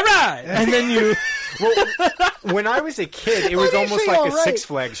blessing. all right! And then you... Well, when I was a kid, it was do you almost say like all a right? Six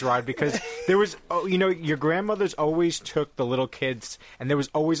Flags ride because there was, your grandmothers always took the little kids, and there was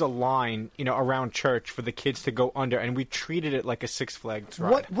always a line, around church for the kids to go under, and we treated it like a Six Flags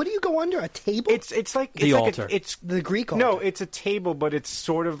ride. What do you go under? A table? It's like The altar. It's the Greek altar. no, it's a table, but it's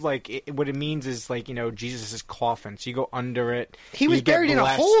sort of like what it means is like Jesus' coffin. So you go under it. He was you get buried in a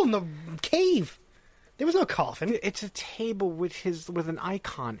blessed. hole in the cave. There was no coffin. It's a table with an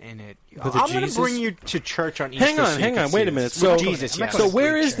icon in it. With a I'm going to Jesus? bring you to church on Easter. Hang on, so you hang can on. see Wait a this. minute. With So, Jesus, yes. so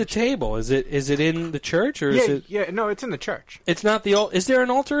where Greek is the table? Is it in the church or is it? Yeah, no, it's in the church. It's not the. Is there an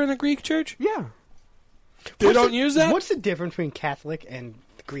altar in a Greek church? Yeah. They don't use that. What's the difference between Catholic and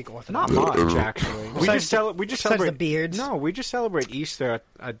Greek Orthodox? Not much, actually. We Besides just celebrate the beards? No, we just celebrate Easter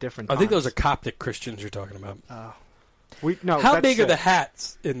at different I times. think those are Coptic Christians you're talking about. How How big are the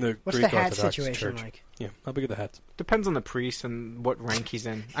hats in the What's Greek the hat Orthodox situation Church? like? Yeah, how big are the hats? Depends on the priest and what rank he's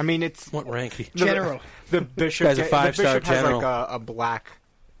in. I mean, it's What rank? He? General. The bishop. Guy's a the five-star bishop has general. like a black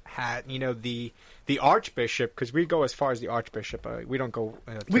hat. The archbishop, because we go as far as the archbishop. We don't go.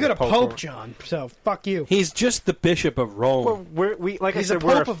 To We the got a Pope Pope, or- John. So fuck you. He's just the Bishop of Rome. Well, like He's I the said,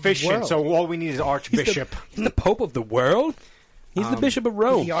 we're Pope of the efficient, world. so all we need is archbishop. He's the Pope of the world. He's the Bishop of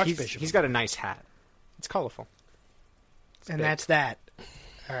Rome. the Archbishop. He's got a nice hat. It's colorful. And big. that's that.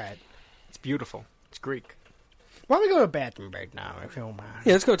 All right. It's beautiful. It's Greek. Why don't we go to a bathroom break now, if you don't mind?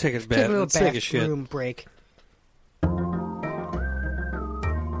 Yeah, let's go take his Take bath. a little Let's take a shit. bathroom break.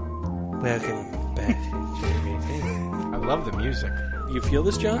 Welcome back. I love the music. You feel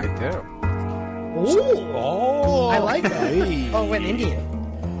this, I John? do. Ooh. Oh, I like that. hey. Oh, an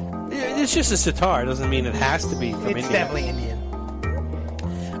Indian. It's just a sitar. It doesn't mean it has to be from It's India. definitely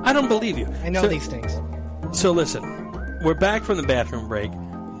Indian. I don't believe you. I know So- these things. So listen, we're back from the bathroom break.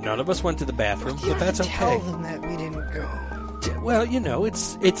 None of us went to the bathroom, but that's Tell okay. them that we didn't go. Well,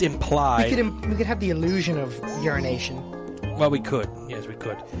 it's implied. We could have the illusion of urination. Well, we could. Yes, we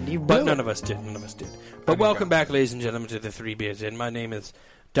could. You But blew none it. of us did. None of us did. But welcome back, ladies and gentlemen, to the Three Beers Inn. My name is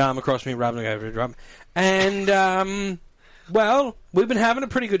Dom. Across from me, Rob. And, well, we've been having a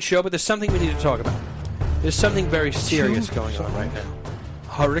pretty good show, but there's something we need to talk about. There's something very serious going on right now.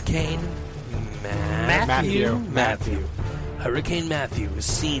 Hurricane Matthew. Hurricane Matthew is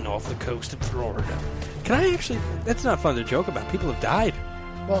seen off the coast of Florida. Can I actually... That's not fun to joke about. People have died,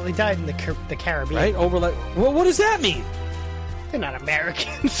 Well, they died in the Caribbean. right? Over like... Well, what does that mean? They're not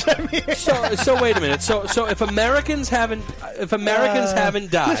Americans. I mean, So wait a minute. So if Americans haven't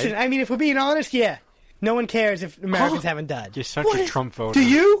died... Listen, I mean, if we're being honest, yeah. No one cares if Americans haven't died. You're such What a is- Trump voter. Do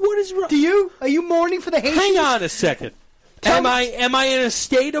you? What is wrong? Do you? Are you mourning for the Haitians? Hang on a second. Am I in a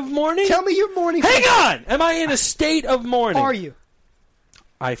state of mourning? Tell me you're mourning Hang for on! Am I in a state of mourning? Are you?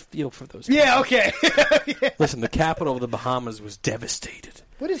 I feel for those. Yeah, okay. Listen, the capital of the Bahamas was devastated.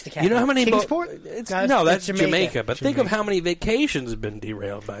 What is the capital? You know how many Kingsport? No, that's Jamaica. But think of how many vacations have been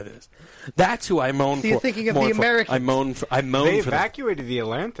derailed by this. That's who I moan So for. you're thinking of mourn the for. Americans. I moan for. I moan They for them. evacuated the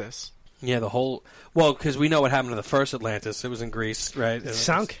Atlantis. Yeah, the whole. Well, because we know what happened to the first Atlantis. It was in Greece, right? It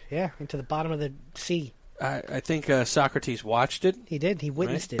sunk, yeah, into the bottom of the sea. I think Socrates watched it. He did. He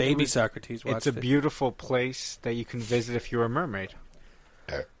witnessed Right? it. Baby Socrates watched It's a it. beautiful place that you can visit if you're a mermaid.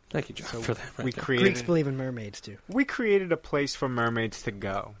 Thank you, John, for that. Right We there. Greeks created believe in mermaids, too. we created a place for mermaids to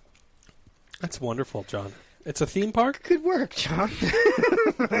go. That's wonderful, John. It's a theme park. Good work, John.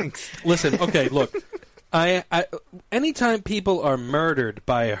 Thanks. Listen, okay, look. I anytime people are murdered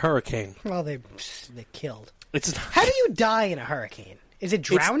by a hurricane, Well, they killed. it's How do you die in a hurricane? Is it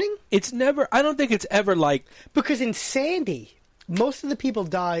drowning? It's never. I don't think it's ever like. Because in Sandy, most of the people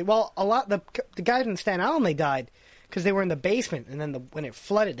died. Well, a lot the guys in Staten Island, they died because they were in the basement, and then when it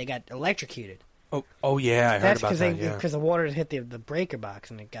flooded, they got electrocuted. Oh yeah, I heard That's about that. Yeah. because the water hit the breaker box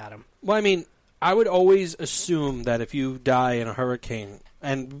and it got them. Well, I mean, I would always assume that if you die in a hurricane,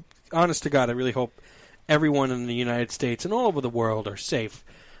 and honest to God, I really hope everyone in the United States and all over the world are safe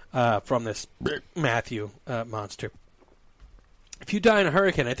from this Matthew monster. If you die in a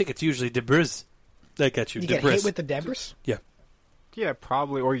hurricane, I think it's usually debris that gets you. You debris. get hit with the debris. Yeah. Yeah,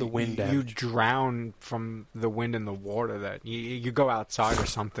 probably. Or The wind you damage. drown from the wind and the water. That you go outside or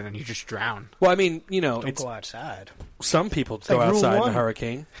something and you just drown. Well, I mean, you know, Don't it's go outside. some people go like Rule outside in a 1.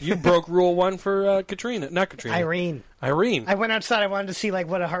 hurricane. You broke Rule 1 for Katrina, not Katrina. Irene. Irene. I went outside. I wanted to see like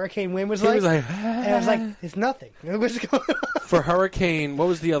what a hurricane wind was He like. was like, and I was like, "It's nothing." What's going on? for hurricane. What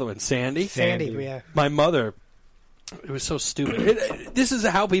was the other one? Sandy. Sandy, yeah. My mother. It was so stupid. This is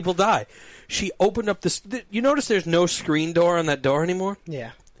how people die. She opened up this. You notice there's no screen door on that door anymore.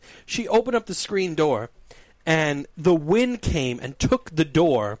 Yeah. She opened up the screen door, and the wind came and took the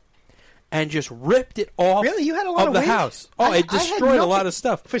door, and just ripped it off. Really? You had a lot of the wind? house. Oh, it I had destroyed a nothing. lot of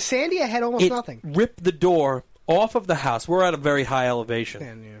stuff. For Sandy, I had almost It nothing. ripped the door off of the house. We're at a very high elevation.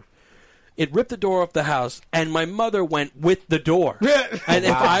 And, yeah. It ripped the door off the house, and my mother went with the door. And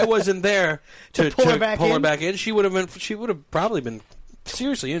if I wasn't there to pull her back in, she would have probably been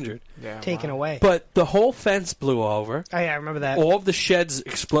seriously injured. Yeah, Taken away. But the whole fence blew over. Oh, yeah, I remember that. All of the sheds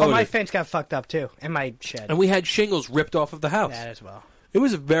exploded. Oh, my fence got fucked up, too. And my shed. And we had shingles ripped off of the house. That as well. It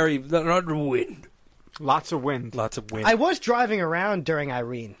was a very wind. Lots of wind. Lots of wind. I was driving around during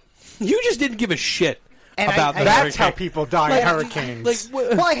Irene. You just didn't give a shit And about the That's hurricane. how people die in hurricanes.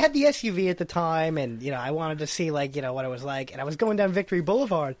 Well, I had the SUV at the time, and I wanted to see what it was like. And I was going down Victory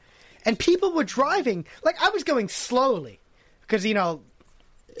Boulevard, and people were driving I was going slowly because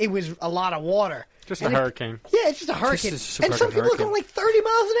it was a lot of water. Just And a hurricane. Yeah, it's just a hurricane. It's just a And some fucking people are hurricane. going 30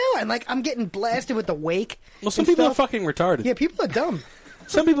 miles an hour, and I'm getting blasted with the wake. Well, some and people are stuff. fucking retarded. Yeah, people are dumb.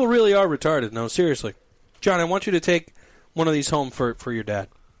 Some people really are retarded. No, seriously. John, I want you to take one of these home for your dad.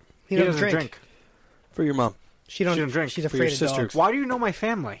 He He doesn't doesn't drink. For your mom. She don't drink. She's For your afraid of sister. dogs. Why do you know my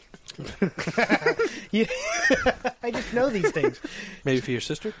family? Yeah. I just know these things. Maybe for your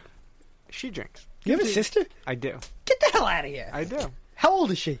sister? She drinks. You have a sister? I do. Get the hell out of here. I do. How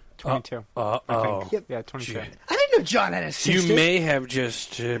old is she? 22. I think. Yep. Yeah, 22. Shit. I didn't know John had a sister. You may have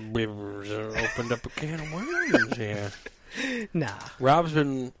just opened up a can of worms here. Nah.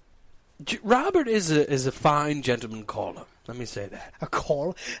 Robert is a fine gentleman caller. Let me say that. A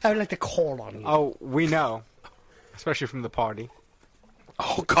call? I would like to call on you. Oh, we know. Especially from the party.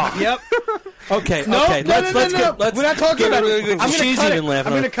 Oh God. Yep. Okay. No, okay. no, Let's no, let's no, get. no. Let's We're not talking about it. I'm gonna She's cut even it.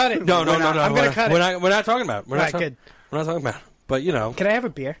 laughing. I'm gonna cut it. No. I'm gonna cut it. We're not talking about. We're not Right, talking. good. We're not talking about. It. But Can I have a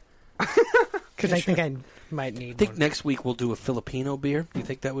beer? Because I think I might need I think one. next week we'll do a Filipino beer. Do you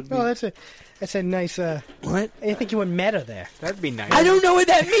think that would be? Oh, that's a nice. What? I think you went meta there. That'd be nice. I don't know what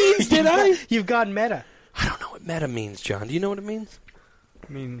that means. Did I? You've gone meta. I don't know what meta means, John. Do you know what it means?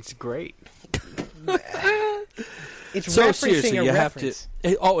 Means great. It's So referencing seriously, a you have reference.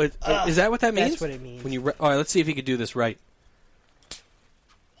 to. Is that what that means? That's what it means. When you all right, let's see if you could do this right.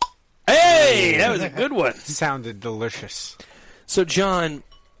 Hey, that was a good one. Sounded delicious. So, John,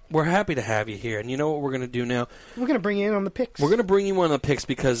 we're happy to have you here, and you know what we're going to do now? We're gonna bring you in on the picks. We're going to bring you one of the picks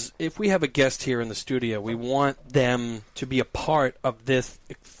because if we have a guest here in the studio, we want them to be a part of this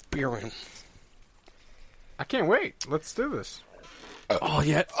experience. I can't wait. Let's do this. Oh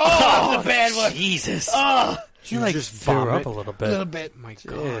yeah! Oh, the bad one. Jesus! Oh, You like just threw vomit? up a little a little bit. bit. My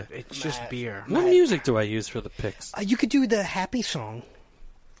God, it's just beer. What music do I use for the picks? You could do the happy song.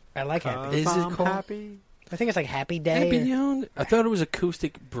 I like happy. Is it I'm called- happy? I think it's like Happy Day. Happy or- Young? I thought it was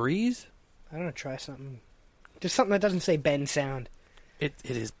Acoustic Breeze. I don't know. Try something. Just something that doesn't say Ben Sound. It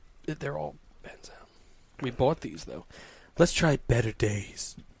is. They're all Ben sound. We bought these though. Let's try Better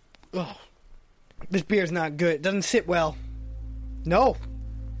Days. Oh, this beer's not good. It doesn't sit well. No,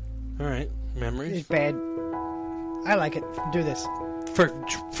 All right, it's memories bad. I like it. Do this. for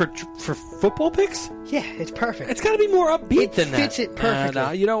football picks. Yeah, it's perfect. It's got to be more upbeat It than that. fits it perfectly.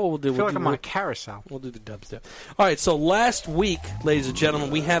 No, you know what we'll do? I feel We'll like do, I'm on a carousel. we'll do the dubstep. All right, so last week, ladies and gentlemen,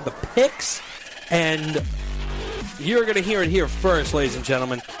 we had the picks, and you're going to hear it here first, ladies and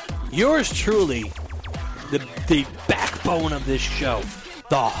gentlemen. Yours truly, the backbone of this show,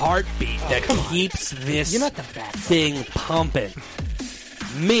 the heartbeat that keeps this You're not the backbone. thing pumping.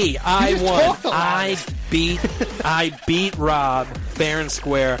 Me, I just won. talked a lot. I beat Rob fair and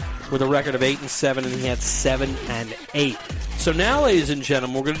square with a record of 8-7, and he had 7-8. So now, ladies and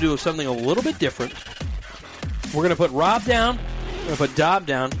gentlemen, we're going to do something a little bit different. We're going to put Rob down. We're going to put Dob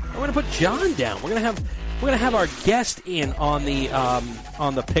down. We're going to put John down. We're going to have our guest in on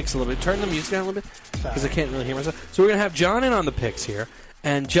the picks a little bit. Turn the music down a little bit because I can't really hear myself. So we're going to have John in on the picks here,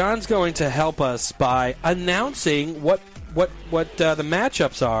 and John's going to help us by announcing what the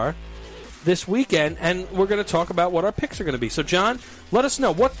matchups are this weekend, and we're going to talk about what our picks are going to be. So, John, let us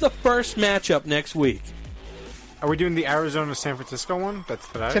know. What's the first matchup next week? Are we doing the Arizona-San Francisco one? That's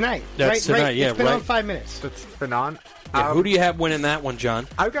today? Tonight. That's right, tonight, right. yeah, It's been right. on 5 minutes. That's been on. Yeah, who do you have winning that one, John?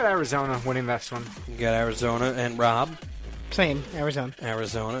 I've got Arizona winning this one. You got Arizona and Rob. Same, Arizona.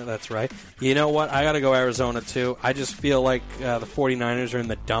 Arizona, that's right. You know what? I got to go Arizona, too. I just feel like the 49ers are in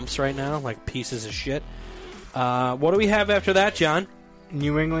the dumps right now, like pieces of shit. What do we have after that, John?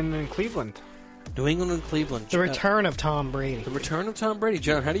 New England and Cleveland. New England and Cleveland. The return of Tom Brady. The return of Tom Brady.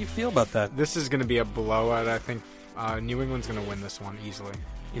 John, how do you feel about that? This is going to be a blowout. I think New England's going to win this one easily.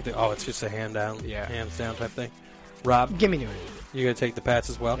 You think, it's just a hands down type thing? Rob, Give me New England. you going to take the Pats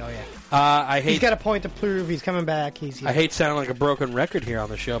as well? Oh, yeah. I hate He's got a point to prove. He's coming back. I hate sounding like a broken record here on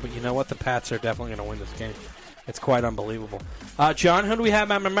the show, but you know what? The Pats are definitely going to win this game. It's quite unbelievable. John, who do we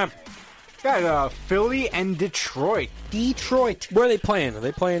have? Got Philly and Detroit. Detroit. Where are they playing? Are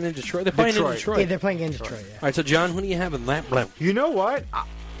they playing in Detroit? They're playing in Detroit. Yeah, they're playing in Detroit. Yeah. All right, so John, who do you have in that blimp? You know what?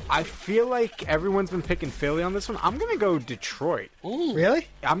 I feel like everyone's been picking Philly on this one. I'm going to go Detroit. Ooh. Really?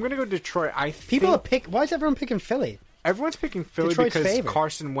 I'm going to go Detroit. Why is everyone picking Philly? Everyone's picking Philly Detroit's because favorite.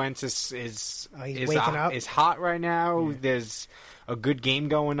 Carson Wentz is waking up. Is hot right now. There's a good game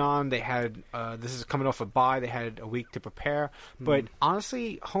going on. They had this is coming off a bye. They had a week to prepare. But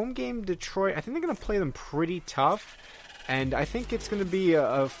honestly, home game Detroit, I think they're going to play them pretty tough. And I think it's going to be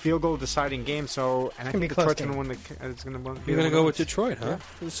a field goal deciding game. So, and I think Detroit's going to win. It's going to win. You're going to go with Detroit, huh?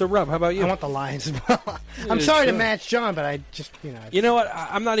 Yeah. So, Rob, how about you? I want the Lions as well. I'm sorry to match John, but I just You know what?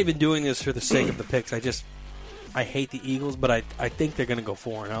 I'm not even doing this for the sake of the picks. I hate the Eagles, but I think they're going to go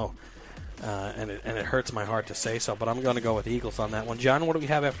 4-0. And it hurts my heart to say so, but I'm going to go with Eagles on that one. John, what do we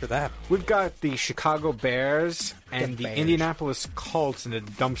have after that? We've got the Chicago Bears and the Indianapolis Colts in a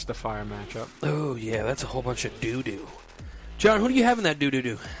dumpster fire matchup. Oh, yeah, that's a whole bunch of doo-doo. John, who do you have in that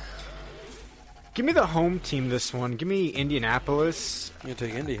doo-doo-doo? Give me the home team this one. Give me Indianapolis. You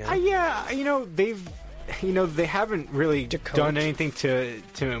take Indy, huh? Yeah, they haven't really done anything to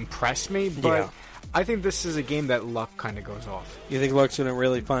impress me, but I think this is a game that luck kind of goes off. You think luck's going to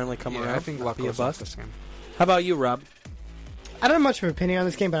really finally come around? I think luck be a goes bust off this game. How about you, Rob? I don't have much of an opinion on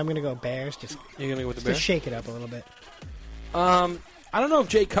this game, but I'm going to go Bears. You're going to go with the Bears? To shake it up a little bit. I don't know if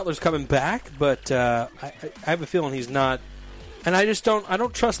Jay Cutler's coming back, but I have a feeling he's not. And I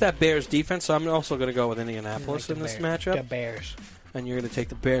don't trust that Bears defense, so I'm also going to go with Indianapolis in this matchup. The Bears. And you're going to take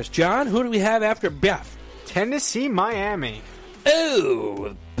the Bears. John, who do we have after Beth? Tennessee, Miami.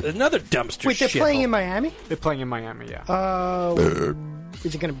 Oh, another dumpster. Wait, they're playing in Miami? They're playing in Miami, yeah.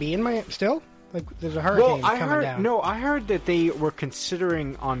 Is it going to be in Miami still? Like, there's a hurricane coming down. No, I heard that they were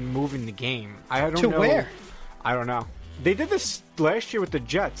considering on moving the game. I don't know. To where? I don't know. They did this last year with the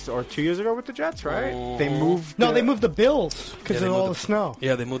Jets, or 2 years ago with the Jets, right? They moved. No, they moved the Bills because of all the snow.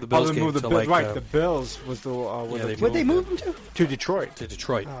 Yeah, they moved the Bills game to like. Right, the Bills was the. Where'd they move them to? To Detroit. To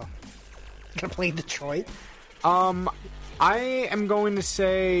Detroit. Oh, gonna play Detroit. I am going to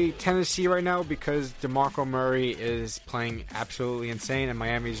say Tennessee right now because DeMarco Murray is playing absolutely insane, and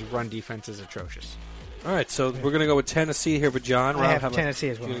Miami's run defense is atrocious. All right, so we're going to go with Tennessee here with John. I have Tennessee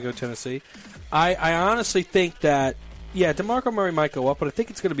as well. You're going to go Tennessee. I honestly think that, DeMarco Murray might go up, but I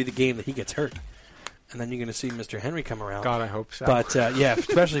think it's going to be the game that he gets hurt. And then you're going to see Mr. Henry come around. God, I hope so. But,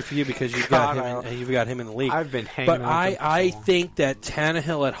 especially for you because you've got him in the league. I've been hanging But on I think that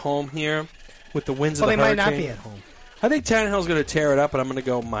Tannehill at home here with the wins of the Hurricane. Hurricane. They might not be at home. I think Tannehill's going to tear it up, and I'm going to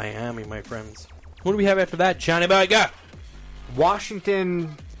go Miami, my friends. Who do we have after that? Johnny Boy, go!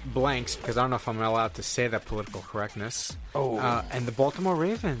 Washington blanks, because I don't know if I'm allowed to say that political correctness. Oh. And the Baltimore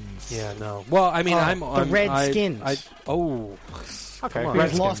Ravens. Yeah, no. Well, I mean, the Redskins. Okay.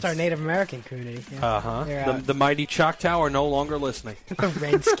 We've lost our Native American community. Yeah. The mighty Choctaw are no longer listening. The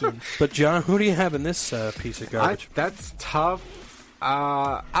Redskins. But, John, who do you have in this piece of garbage? That's tough.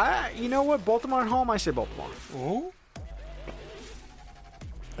 You know what? Baltimore at home? I say Baltimore. Ooh.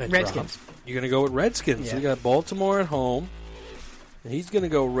 Redskins. You're going to go with Redskins. Yeah. You got Baltimore at home. He's going to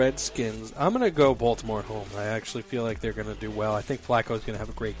go Redskins. I'm going to go Baltimore at home. I actually feel like they're going to do well. I think Flacco's going to have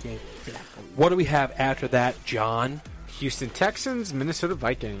a great game. Yeah. What do we have after that, John? Houston Texans, Minnesota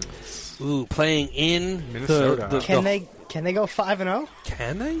Vikings. Ooh, playing in Minnesota. Can they go 5-0?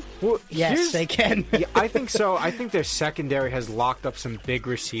 Can they? Well, yes, they can. Yeah, I think so. I think their secondary has locked up some big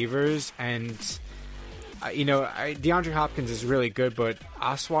receivers, and DeAndre Hopkins is really good, but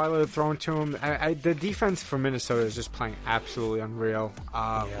Osweiler thrown to him. The defense for Minnesota is just playing absolutely unreal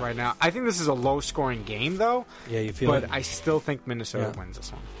right now. I think this is a low-scoring game, though. Yeah, you feel it. But I still think Minnesota wins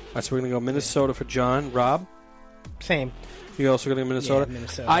this one. All right, so we're going to go Minnesota for John. Rob? Same. You're also going to go Minnesota? Yeah,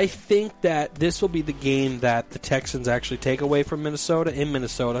 Minnesota. I think that this will be the game that the Texans actually take away from Minnesota in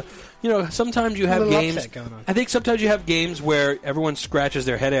Minnesota. Sometimes you have games. I think sometimes you have games where everyone scratches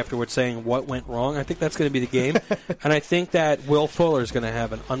their head afterwards saying what went wrong. I think that's going to be the game. And I think that Will Fuller is going to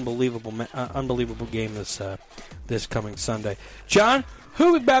have an unbelievable game this coming Sunday. John,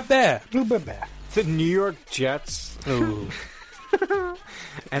 who we got there? The New York Jets. Ooh.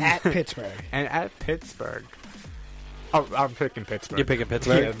 At Pittsburgh. And at Pittsburgh. Oh, I'm picking Pittsburgh. You're picking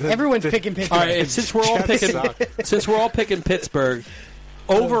Pittsburgh? Yeah, everyone's picking Pittsburgh. All right, since we're all picking Pittsburgh,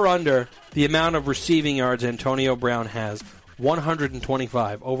 over under the amount of receiving yards Antonio Brown has,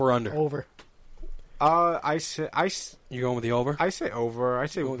 125. Over under. Over. You're going with the over? I say over. I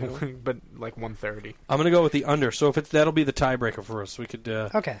say but like 130. I'm going to go with the under. So that'll be the tiebreaker for us. We could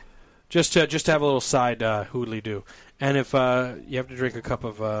okay. Just to have a little side hoodly do. And if you have to drink a cup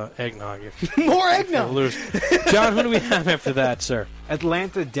of eggnog. More eggnog! John, who do we have after that, sir?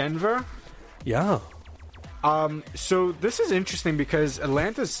 Atlanta, Denver. Yeah. So this is interesting because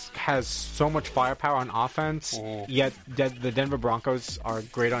Atlanta has so much firepower on offense, yet the Denver Broncos are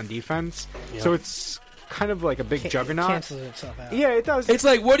great on defense. Yep. So it's kind of like a big juggernaut. It cancels itself out. Yeah, it does. It's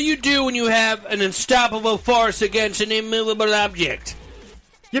like, what do you do when you have an unstoppable force against an immovable object?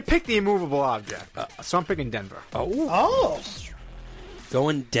 You pick the immovable object. So I'm picking Denver. Oh.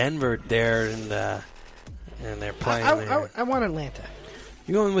 Going Denver there, and they're playing there. I want Atlanta.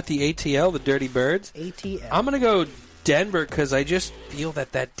 You going with the ATL, the Dirty Birds? ATL. I'm going to go Denver because I just feel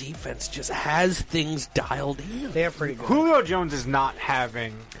that defense just has things dialed in. They're pretty good. Julio Jones is not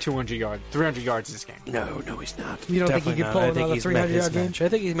having 300 yards this game. No, he's not. You don't think he could pull another 300-yard game? I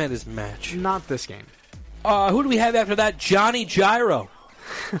think he's met his match. Not this game. Who do we have after that? Johnny Gyro.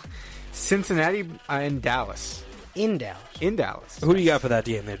 Cincinnati and Dallas. In Dallas. Who do you got for that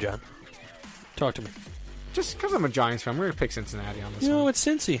game there, John? Talk to me. Just because I'm a Giants fan, we're going to pick Cincinnati on this one. You know, it's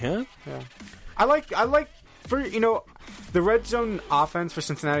Cincy, huh? Yeah. I like for the red zone offense for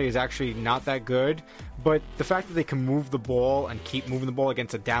Cincinnati is actually not that good, but the fact that they can move the ball and keep moving the ball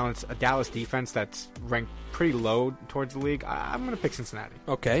against a Dallas defense that's ranked pretty low towards the league, I'm going to pick Cincinnati.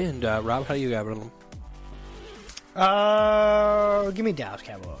 Okay, and Rob, how do you have it on them? Give me Dallas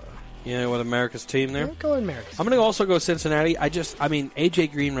Cowboys. Yeah, with America's team there? Yeah, go America's. I'm going to also go Cincinnati. A.J.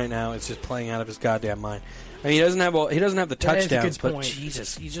 Green right now is just playing out of his goddamn mind. I mean, he doesn't have the touchdowns, but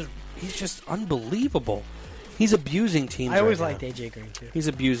Jesus, he's just unbelievable. He's abusing teams. I always liked A.J. Green too. He's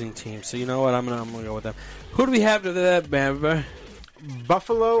abusing teams. So you know what? I'm gonna go with them. Who do we have to that, man?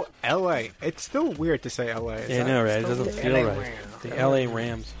 Buffalo, L.A. It's still weird to say L.A. Yeah, I know, right? It doesn't feel right. Rams. The L.A.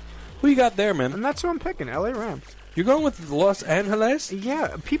 Rams. Who you got there, man? And that's who I'm picking, L.A. Rams. You're going with Los Angeles?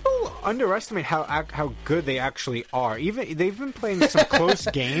 Yeah, people underestimate how good they actually are. Even they've been playing some close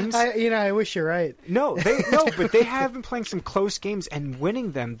games. I wish you're right. But they have been playing some close games and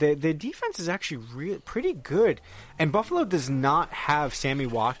winning them. The defense is actually pretty good. And Buffalo does not have Sammy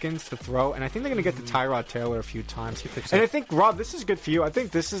Watkins to throw, and I think they're going to get to Tyrod Taylor a few times. And I think, Rob, this is good for you. I think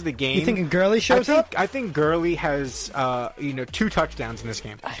this is the game. You thinking Gurley shows up? I think Gurley has 2 touchdowns in this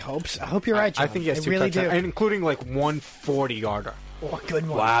game. I hope so. I hope you're right, John. I think he has 2 touchdowns, and including like 140-yarder. Oh, good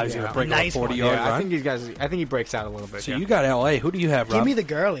one. Wow, he's going to break a 40-yard run? I think he breaks out a little bit. So you got L.A. Who do you have, Rob? Give me the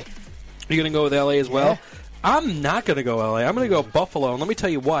Gurley. You're going to go with L.A. as well? I'm not going to go L.A. I'm going to go Buffalo, and let me tell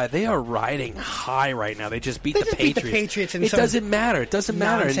you why. They are riding high right now. They just beat the Patriots. It doesn't matter. It doesn't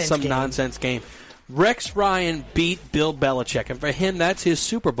matter in some nonsense game. Rex Ryan beat Bill Belichick, and for him, that's his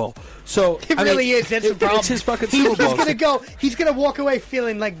Super Bowl. So it really is. That's the problem. It's his fucking Super Bowl. He's gonna walk away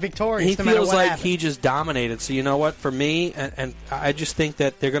feeling like victorious. He feels like he just dominated. So you know what? For me, and I just think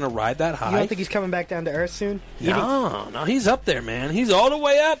that they're gonna ride that high. You don't think he's coming back down to earth soon? No, he's up there, man. He's all the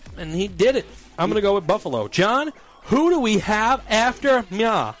way up, and he did it. I'm gonna go with Buffalo. John, who do we have after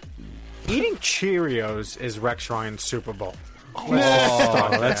Mia? Eating Cheerios is Rex Ryan's Super Bowl.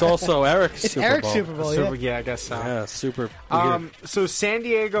 Oh, that's also Eric's Super Bowl. Eric's Super Bowl, yeah, I guess so. Yeah, super. So San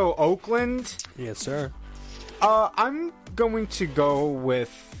Diego, Oakland. Yes, sir. I'm going to go with.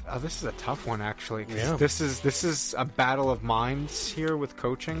 This is a tough one, actually. Yeah. This is a battle of minds here with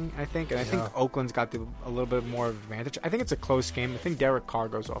coaching, I think, and I think Oakland's got a little bit more advantage. I think it's a close game. I think Derek Carr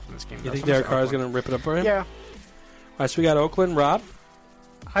goes off in this game. You think Derek Carr is going to rip it up for him? Yeah. All right, so we got Oakland. Rob?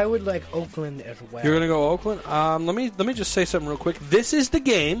 I would like Oakland as well. You're going to go Oakland? Let me just say something real quick. This is the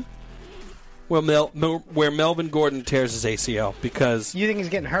game where Melvin Gordon tears his ACL because... You think he's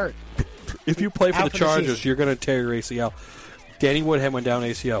getting hurt? If you play for the Chargers, you're going to tear your ACL. Danny Woodhead went down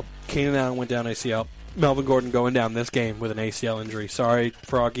ACL. Keenan Allen went down ACL. Melvin Gordon going down this game with an ACL injury. Sorry,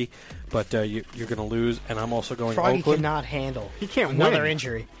 Froggy, but you're going to lose, and I'm also going Froggy Oakland. cannot handle He can't another win.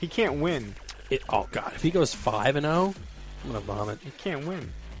 injury. He can't win. Oh, God. If he goes 5-0, I'm going to vomit. He can't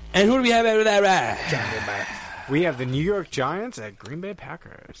win. And who do we have after that? We have the New York Giants at Green Bay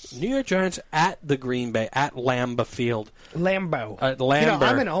Packers. New York Giants at the Green Bay, at Lambeau Field. Lambeau. Lambeau.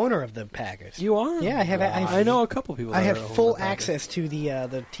 I'm an owner of the Packers. You are? Yeah, I have. I know a couple people. I have full access to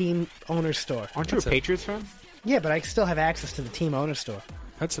the team owner store. Aren't you a Patriots fan? Yeah, but I still have access to the team owner store.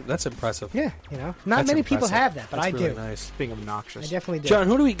 That's impressive. Yeah, not many people have that, but that's I really do. Nice. Being obnoxious. I definitely do. John,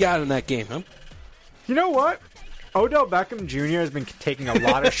 who do we got in that game, huh? You know what? Odell Beckham Jr. has been taking a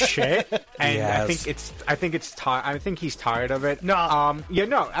lot of shit, and I think he's tired of it. No,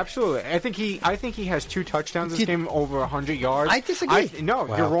 absolutely. I think he has 2 touchdowns this game over 100 yards. I disagree.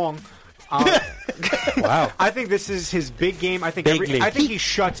 Wow. You're wrong. Wow. I think this is his big game. I think he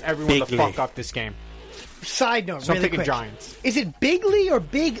shuts everyone the fuck up this game. Side note, So really I'm thinking quick. Giants. Is it Big Lee or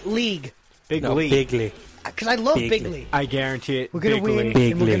Big League? Big Lee. Big Lee. Because I love Bigly. I guarantee it. We're going to win,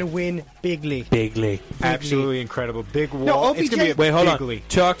 Bigly. and we're going to win Bigly. Bigly. Absolutely incredible. Big wall. No, OBJ. It's gonna be a Wait, hold Bigly. on.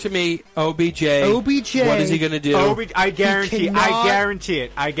 Talk to me, OBJ. OBJ. What is he going to do? I guarantee it. cannot- I guarantee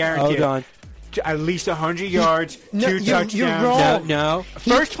it. I guarantee Hold on. At least 100 yards, No, 2 you're touchdowns. wrong. No.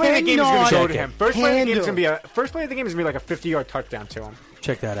 First play of the game is going to go to Check him. it. First play of the game is going to be first play of the game is going to be like a 50-yard touchdown to him.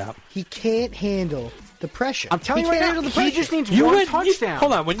 Check that out. He can't handle the pressure. I'm telling he you can't right now, handle the he pressure. just needs one touchdown.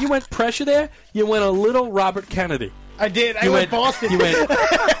 Hold on. When you went pressure there, you went a little Robert Kennedy. I did. I You went Boston. You went.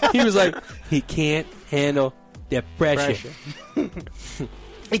 He was like, he can't handle the pressure.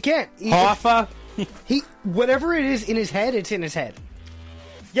 He can't. Hoffa. He whatever it is in his head, it's in his head.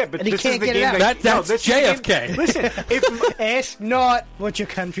 Yeah, but And he this can't is the get it game out. That's this is the game- JFK. Listen, if Ask not what your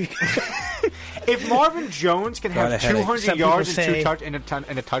country. if Marvin Jones can Got a have headache. 200 Some yards people and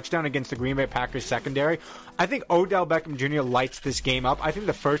a touchdown against the Green Bay Packers secondary, I think Odell Beckham Jr. lights this game up. I think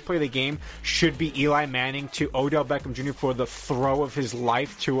the first play of the game should be Eli Manning to Odell Beckham Jr. for the throw of his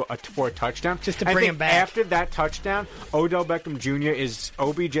life for a touchdown. Just to I bring think him back. After that touchdown, Odell Beckham Jr. is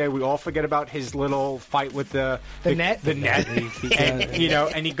OBJ. We all forget about his little fight with the net? The net. He and,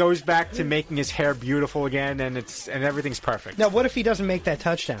 and he goes back to making his hair beautiful again, and everything's perfect. Now, what if he doesn't make that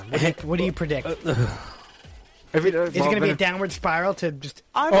touchdown? What do you predict? Is it going to be a downward spiral to just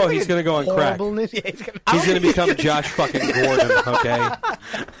Oh, he's going to go on crack. horribleness? Yeah, he's going He's going to become Josh fucking Gordon, okay?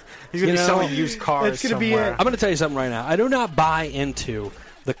 He's going to be selling used cars. It's gonna be somewhere. it. I'm going to tell you something right now. I do not buy into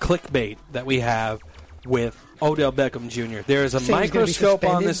the clickbait that we have with Odell Beckham Jr. There is a Saying he's gonna be microscope on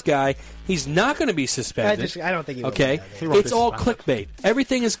suspended? this guy. He's not going to be suspended. I don't think he will Okay? be either. He won't It's be all suspended. clickbait.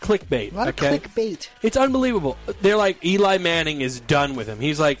 Everything is clickbait. A lot okay? of clickbait. It's unbelievable. They're like, Eli Manning is done with him.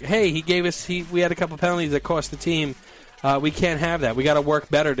 He's like, hey, he gave us. We had a couple penalties that cost the team. We can't have that. We got to work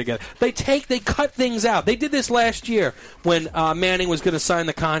better together. They cut things out. They did this last year when Manning was going to sign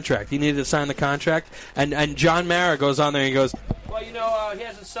the contract. He needed to sign the contract, and John Mara goes on there and he goes, well, he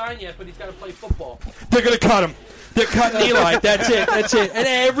hasn't signed yet, but he's got to play football. They're going to cut him. They're cutting Eli. That's it. And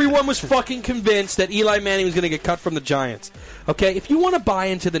everyone was fucking convinced that Eli Manning was going to get cut from the Giants. Okay, if you want to buy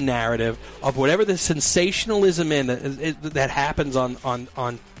into the narrative of whatever the sensationalism that happens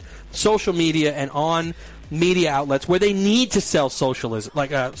on social media and on media outlets where they need to sell socialism,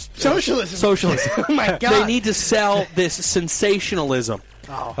 Socialism. Oh my God. They need to sell this sensationalism.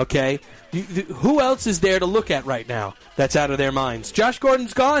 Oh. Okay, who else is there to look at right now that's out of their minds? Josh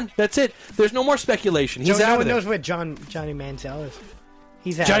Gordon's gone. That's it. There's no more speculation. He's no out one of there. knows where Johnny Manziel is.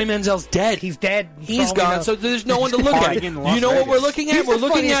 He's out. Johnny Manziel's dead. He's dead. He's For all we gone. know. So there's no one to look at. partying in Las You know what we're Vegas. looking at? He's We're the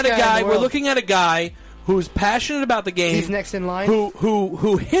looking at a funniest guy in guy. the We're world. looking at a guy who's passionate about the game. He's next in line.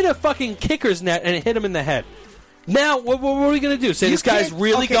 Who hit a fucking kicker's net and it hit him in the head. Now, what are we going to do? Say You this guy's can't-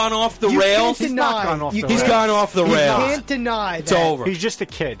 really okay, gone off the you rails? can't He's not deny- gone off you the He's can't- gone off the You rails. can't deny It's that over. He's just a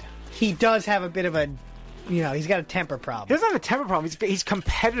kid. he does have a bit of a, he's got a temper He problem. doesn't have a temper problem. He's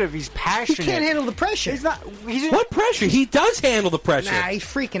competitive. He's He passionate. can't handle the pressure. He's not. He's What pressure? He does handle the pressure. Nah, he's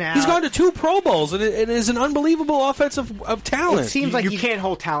freaking out. He's gone to 2 Pro Bowls and is an unbelievable offensive of talent. It seems like you he- can't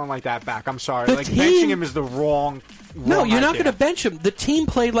hold talent like that back. I'm sorry. The Like team- benching him is the wrong. No, you're not idea. going to bench him. The team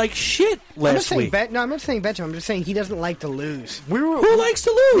played like shit I'm not last saying week. I'm not saying bench him. I'm just saying he doesn't like to lose. Who likes to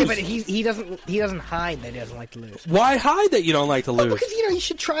lose? Yeah, but he doesn't hide that he doesn't like to lose. Why hide that you don't like to Well, lose? because you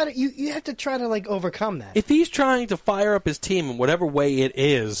should try to you have to try to overcome that. If he's trying to fire up his team in whatever way it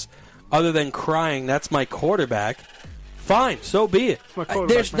is, other than crying, that's my quarterback, fine, so be it. my quarterback,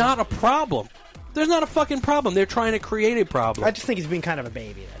 There's man. not a problem. There's not a fucking problem. They're trying to create a problem. I just think he's being kind of a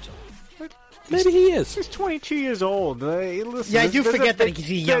baby. That's all. Maybe he is. He's 22 years old. Listen, Yeah, I do there's forget that he's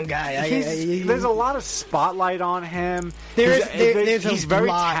a young guy. There's a lot of spotlight on him. There's he's a very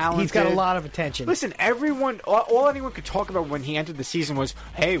lot. talented. He's got a lot of attention. Listen, all anyone could talk about when he entered the season was,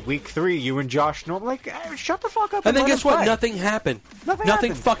 "Hey, week 3, you and Josh Norman." Like, shut the fuck up. And then let guess him what? play. Nothing happened. Nothing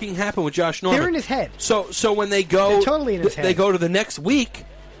happened. fucking happened with Josh Norman. They're in his head. So when they go, They're totally in his they head. go to the next week,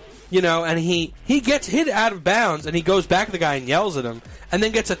 and he gets hit out of bounds, and he goes back to the guy and yells at him, and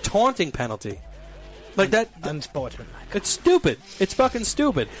then gets a taunting penalty. Like that, Unsportsmanlike. it's stupid. It's fucking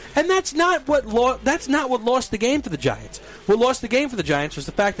stupid. And that's not what lost the game for the Giants. What lost the game for the Giants was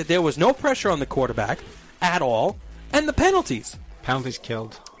the fact that there was no pressure on the quarterback at all, and the penalties. Penalties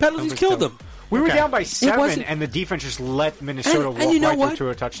killed. Penalties killed them. We were Okay. down by It 7, wasn't- and the defense just let Minnesota walk and you know right what? through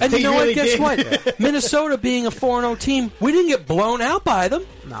to a touchdown. And you know really what? Guess did. what? Minnesota being a 4-0 team, we didn't get blown out by them.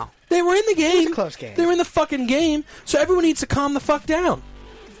 No. They were in the game. was a close game. They were in the fucking game. So everyone needs to calm the fuck down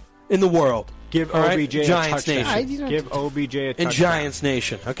in the world. Give All right? OBJ a Giants touchdown. Nation. You don't Give OBJ a touchdown. In Giants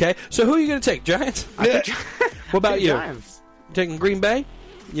Nation, okay? So who are you going to take? Giants? What about you? Giants. Taking Green Bay?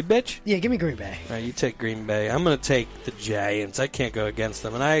 You bitch? Yeah, give me Green Bay. All right, you take Green Bay. I'm going to take the Giants. I can't go against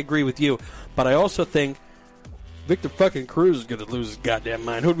them. And I agree with you. But I also think Victor fucking Cruz is going to lose his goddamn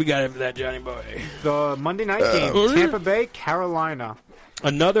mind. Who do we got after that, Johnny Boy? The Monday night game, Tampa Bay, Carolina.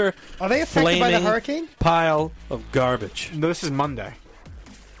 Another Are they affected by the hurricane? Pile of garbage. No, this is Monday.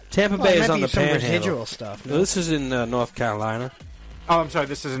 Tampa Bay is it might on be the some panhandle. residual stuff. No, this is in North Carolina. Oh, I'm sorry.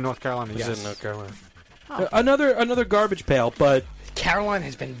 This is in North Carolina. This Yes. is in North Carolina. Another garbage pail, but Carolina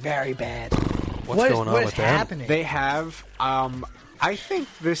has been very bad. what's going on what with is them? happening? They have. I think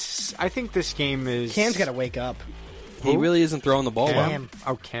this game is. Cam's got to wake up. He really isn't throwing the ball well. Cam.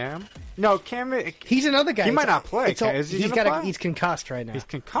 Oh, Cam? No, Cam. He's another guy. He might not play. Is he gonna play? He's concussed right now. He's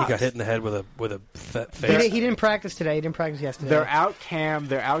concussed. He got hit in the head with a He didn't practice today. He didn't practice yesterday. They're out Cam.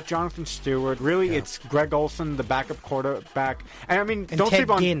 They're out Jonathan Stewart. Really, it's Greg Olson, the backup quarterback. And I mean, don't Ted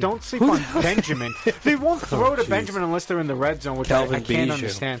sleep on Ginn. Benjamin. They won't throw to Benjamin unless they're in the red zone, which Calvin I can't Bijou.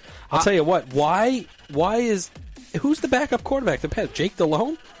 understand. I'll tell you what. Why is who's the backup quarterback? The Pats, Jake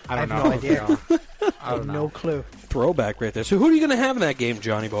Delhomme? I don't I know. have no idea. I don't know. No clue. Throwback right there. So who are you going to have in that game,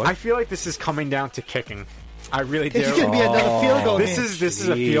 Johnny Boy? I feel like this is coming down to kicking. I really do. This is going to be another field goal This game. is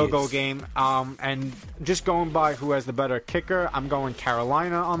a field goal game. And just going by who has the better kicker, I'm going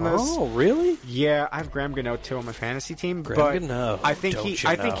Carolina on this. Oh, really? Yeah, I have Graham Gano too on my fantasy team. Graham but Gano, I think don't you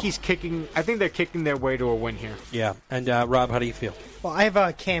I know. think he's kicking. I think they're kicking their way to a win here. Yeah. And Rob, how do you feel? Well, I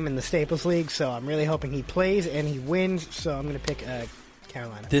have Cam in the Staples League, so I'm really hoping he plays and he wins, so I'm going to pick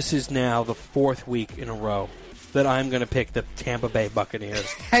Carolina. This is now the 4th week in a row that I'm going to pick the Tampa Bay Buccaneers.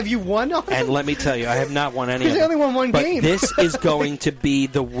 Have you won on And let me tell you, I have not won any of Because they them. only won one But game. this is going to be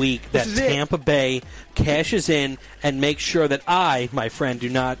the week that This is it. Tampa Bay cashes in and makes sure that I, my friend, do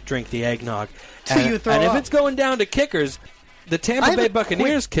not drink the eggnog. Till And, you throw and if up. it's going down to kickers, the I Tampa have Bay a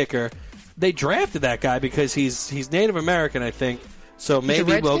Buccaneers kicker, they drafted that guy because he's Native American, I think. So a maybe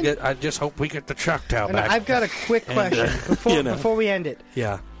we'll Redskin? get. I just hope we get the Choctaw And back. I've got a quick And, question before we end it.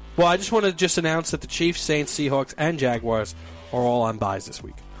 Yeah. Well, I just want to just announce that the Chiefs, Saints, Seahawks, and Jaguars are all on buys this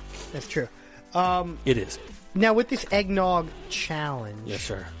week. That's true. It is. Now, with this eggnog challenge, Yes,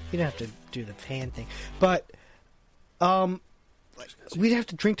 sir. you don't have to do the fan thing, but we'd have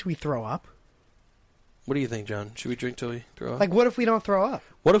to drink till we throw up. What do you think, John? Should we drink till we throw up? Like, what if we don't throw up?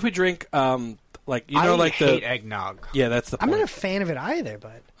 What if we drink, like you know, I like hate the eggnog. yeah, that's the I'm point. not a fan of it either,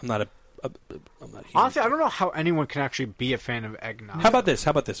 but I'm not I'm not huge. Honestly, I don't know how anyone can actually be a fan of eggnog. How about this?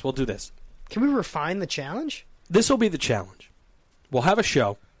 How about this? We'll do this. can we refine the challenge? This will be the challenge. We'll have a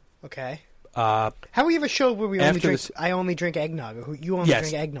show. Okay. Uh, How we have a show where we only After drink? this- I only drink eggnog, or you only yes.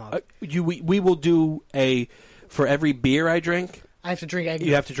 drink eggnog. We will do a for every beer I drink. I have to drink eggnog.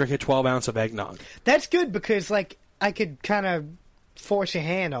 You have to drink a 12 ounce of eggnog. That's good because, like, I could kind of force your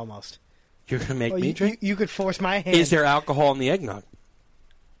hand almost. You're gonna make Or me you, drink. you could force my hand. Is there alcohol in the eggnog?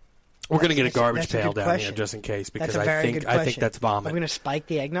 We're going to get a garbage that's a pail good down here question. just in case because That's a very good I think question. that's Are vomit. we going to spike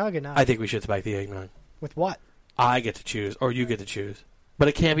the eggnog or not? I think we should spike the eggnog. With what? I get to choose, or you get to choose, but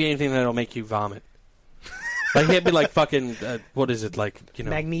it can't be anything that'll make you vomit. Like, it can't be like fucking what is it like? You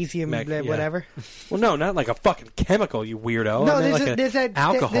know, Magnesium, yeah. whatever. Well, no, not like a fucking chemical, you weirdo. No, I mean, there's, like there's that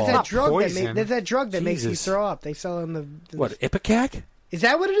alcohol. There's that drug Poison. there's that drug that makes you Jesus. throw up. They sell it in the What, Ipecac? Is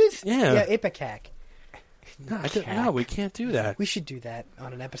that what it is? Yeah. Yeah, Ipecac. No, we can't do that. We should do that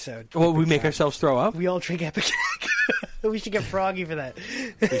on an episode. Well, we make ourselves throw up. We all drink Ipecac. We should get Froggy for that.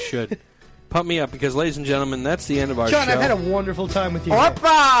 We should. Pump me up because, ladies and gentlemen, that's the end of our John, show. I've had a wonderful time with you.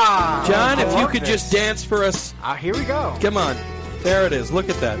 Oppa! John, I if you love could this. just dance for us. Here we go. Come on. There it is. Look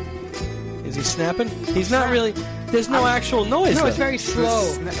at that. Is he snapping? He's not really. There's no actual noise. No, it's though. very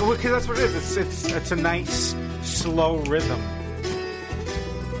slow. Well, because that's what it is. It's a nice, slow rhythm.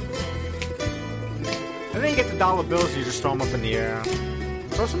 And then you get the dollar bills, you just throw them up in the air.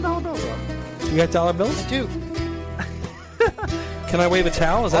 Throw some dollar bills up. You got dollar bills? Dude, Can I wave a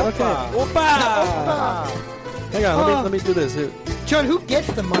towel? Is that okay? Oppa. Hang on, let me do this. Here. John, who gets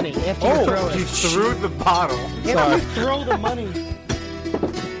the money after you throw You it? threw the bottle. After you throw the money.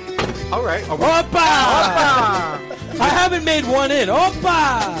 All right. Opa! I haven't made one in.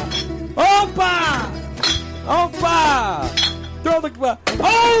 Opa! Opa! Opa! Throw the.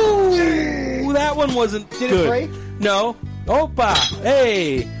 Oh! That one wasn't Did it good. break? No. Opa!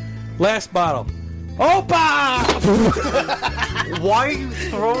 Hey! Last bottle. Opa! Why are you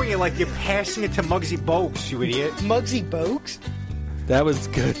throwing it like you're passing it to Muggsy Bogues, you idiot? Muggsy Bogues? That was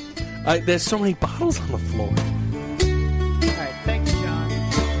good. There's so many bottles on the floor.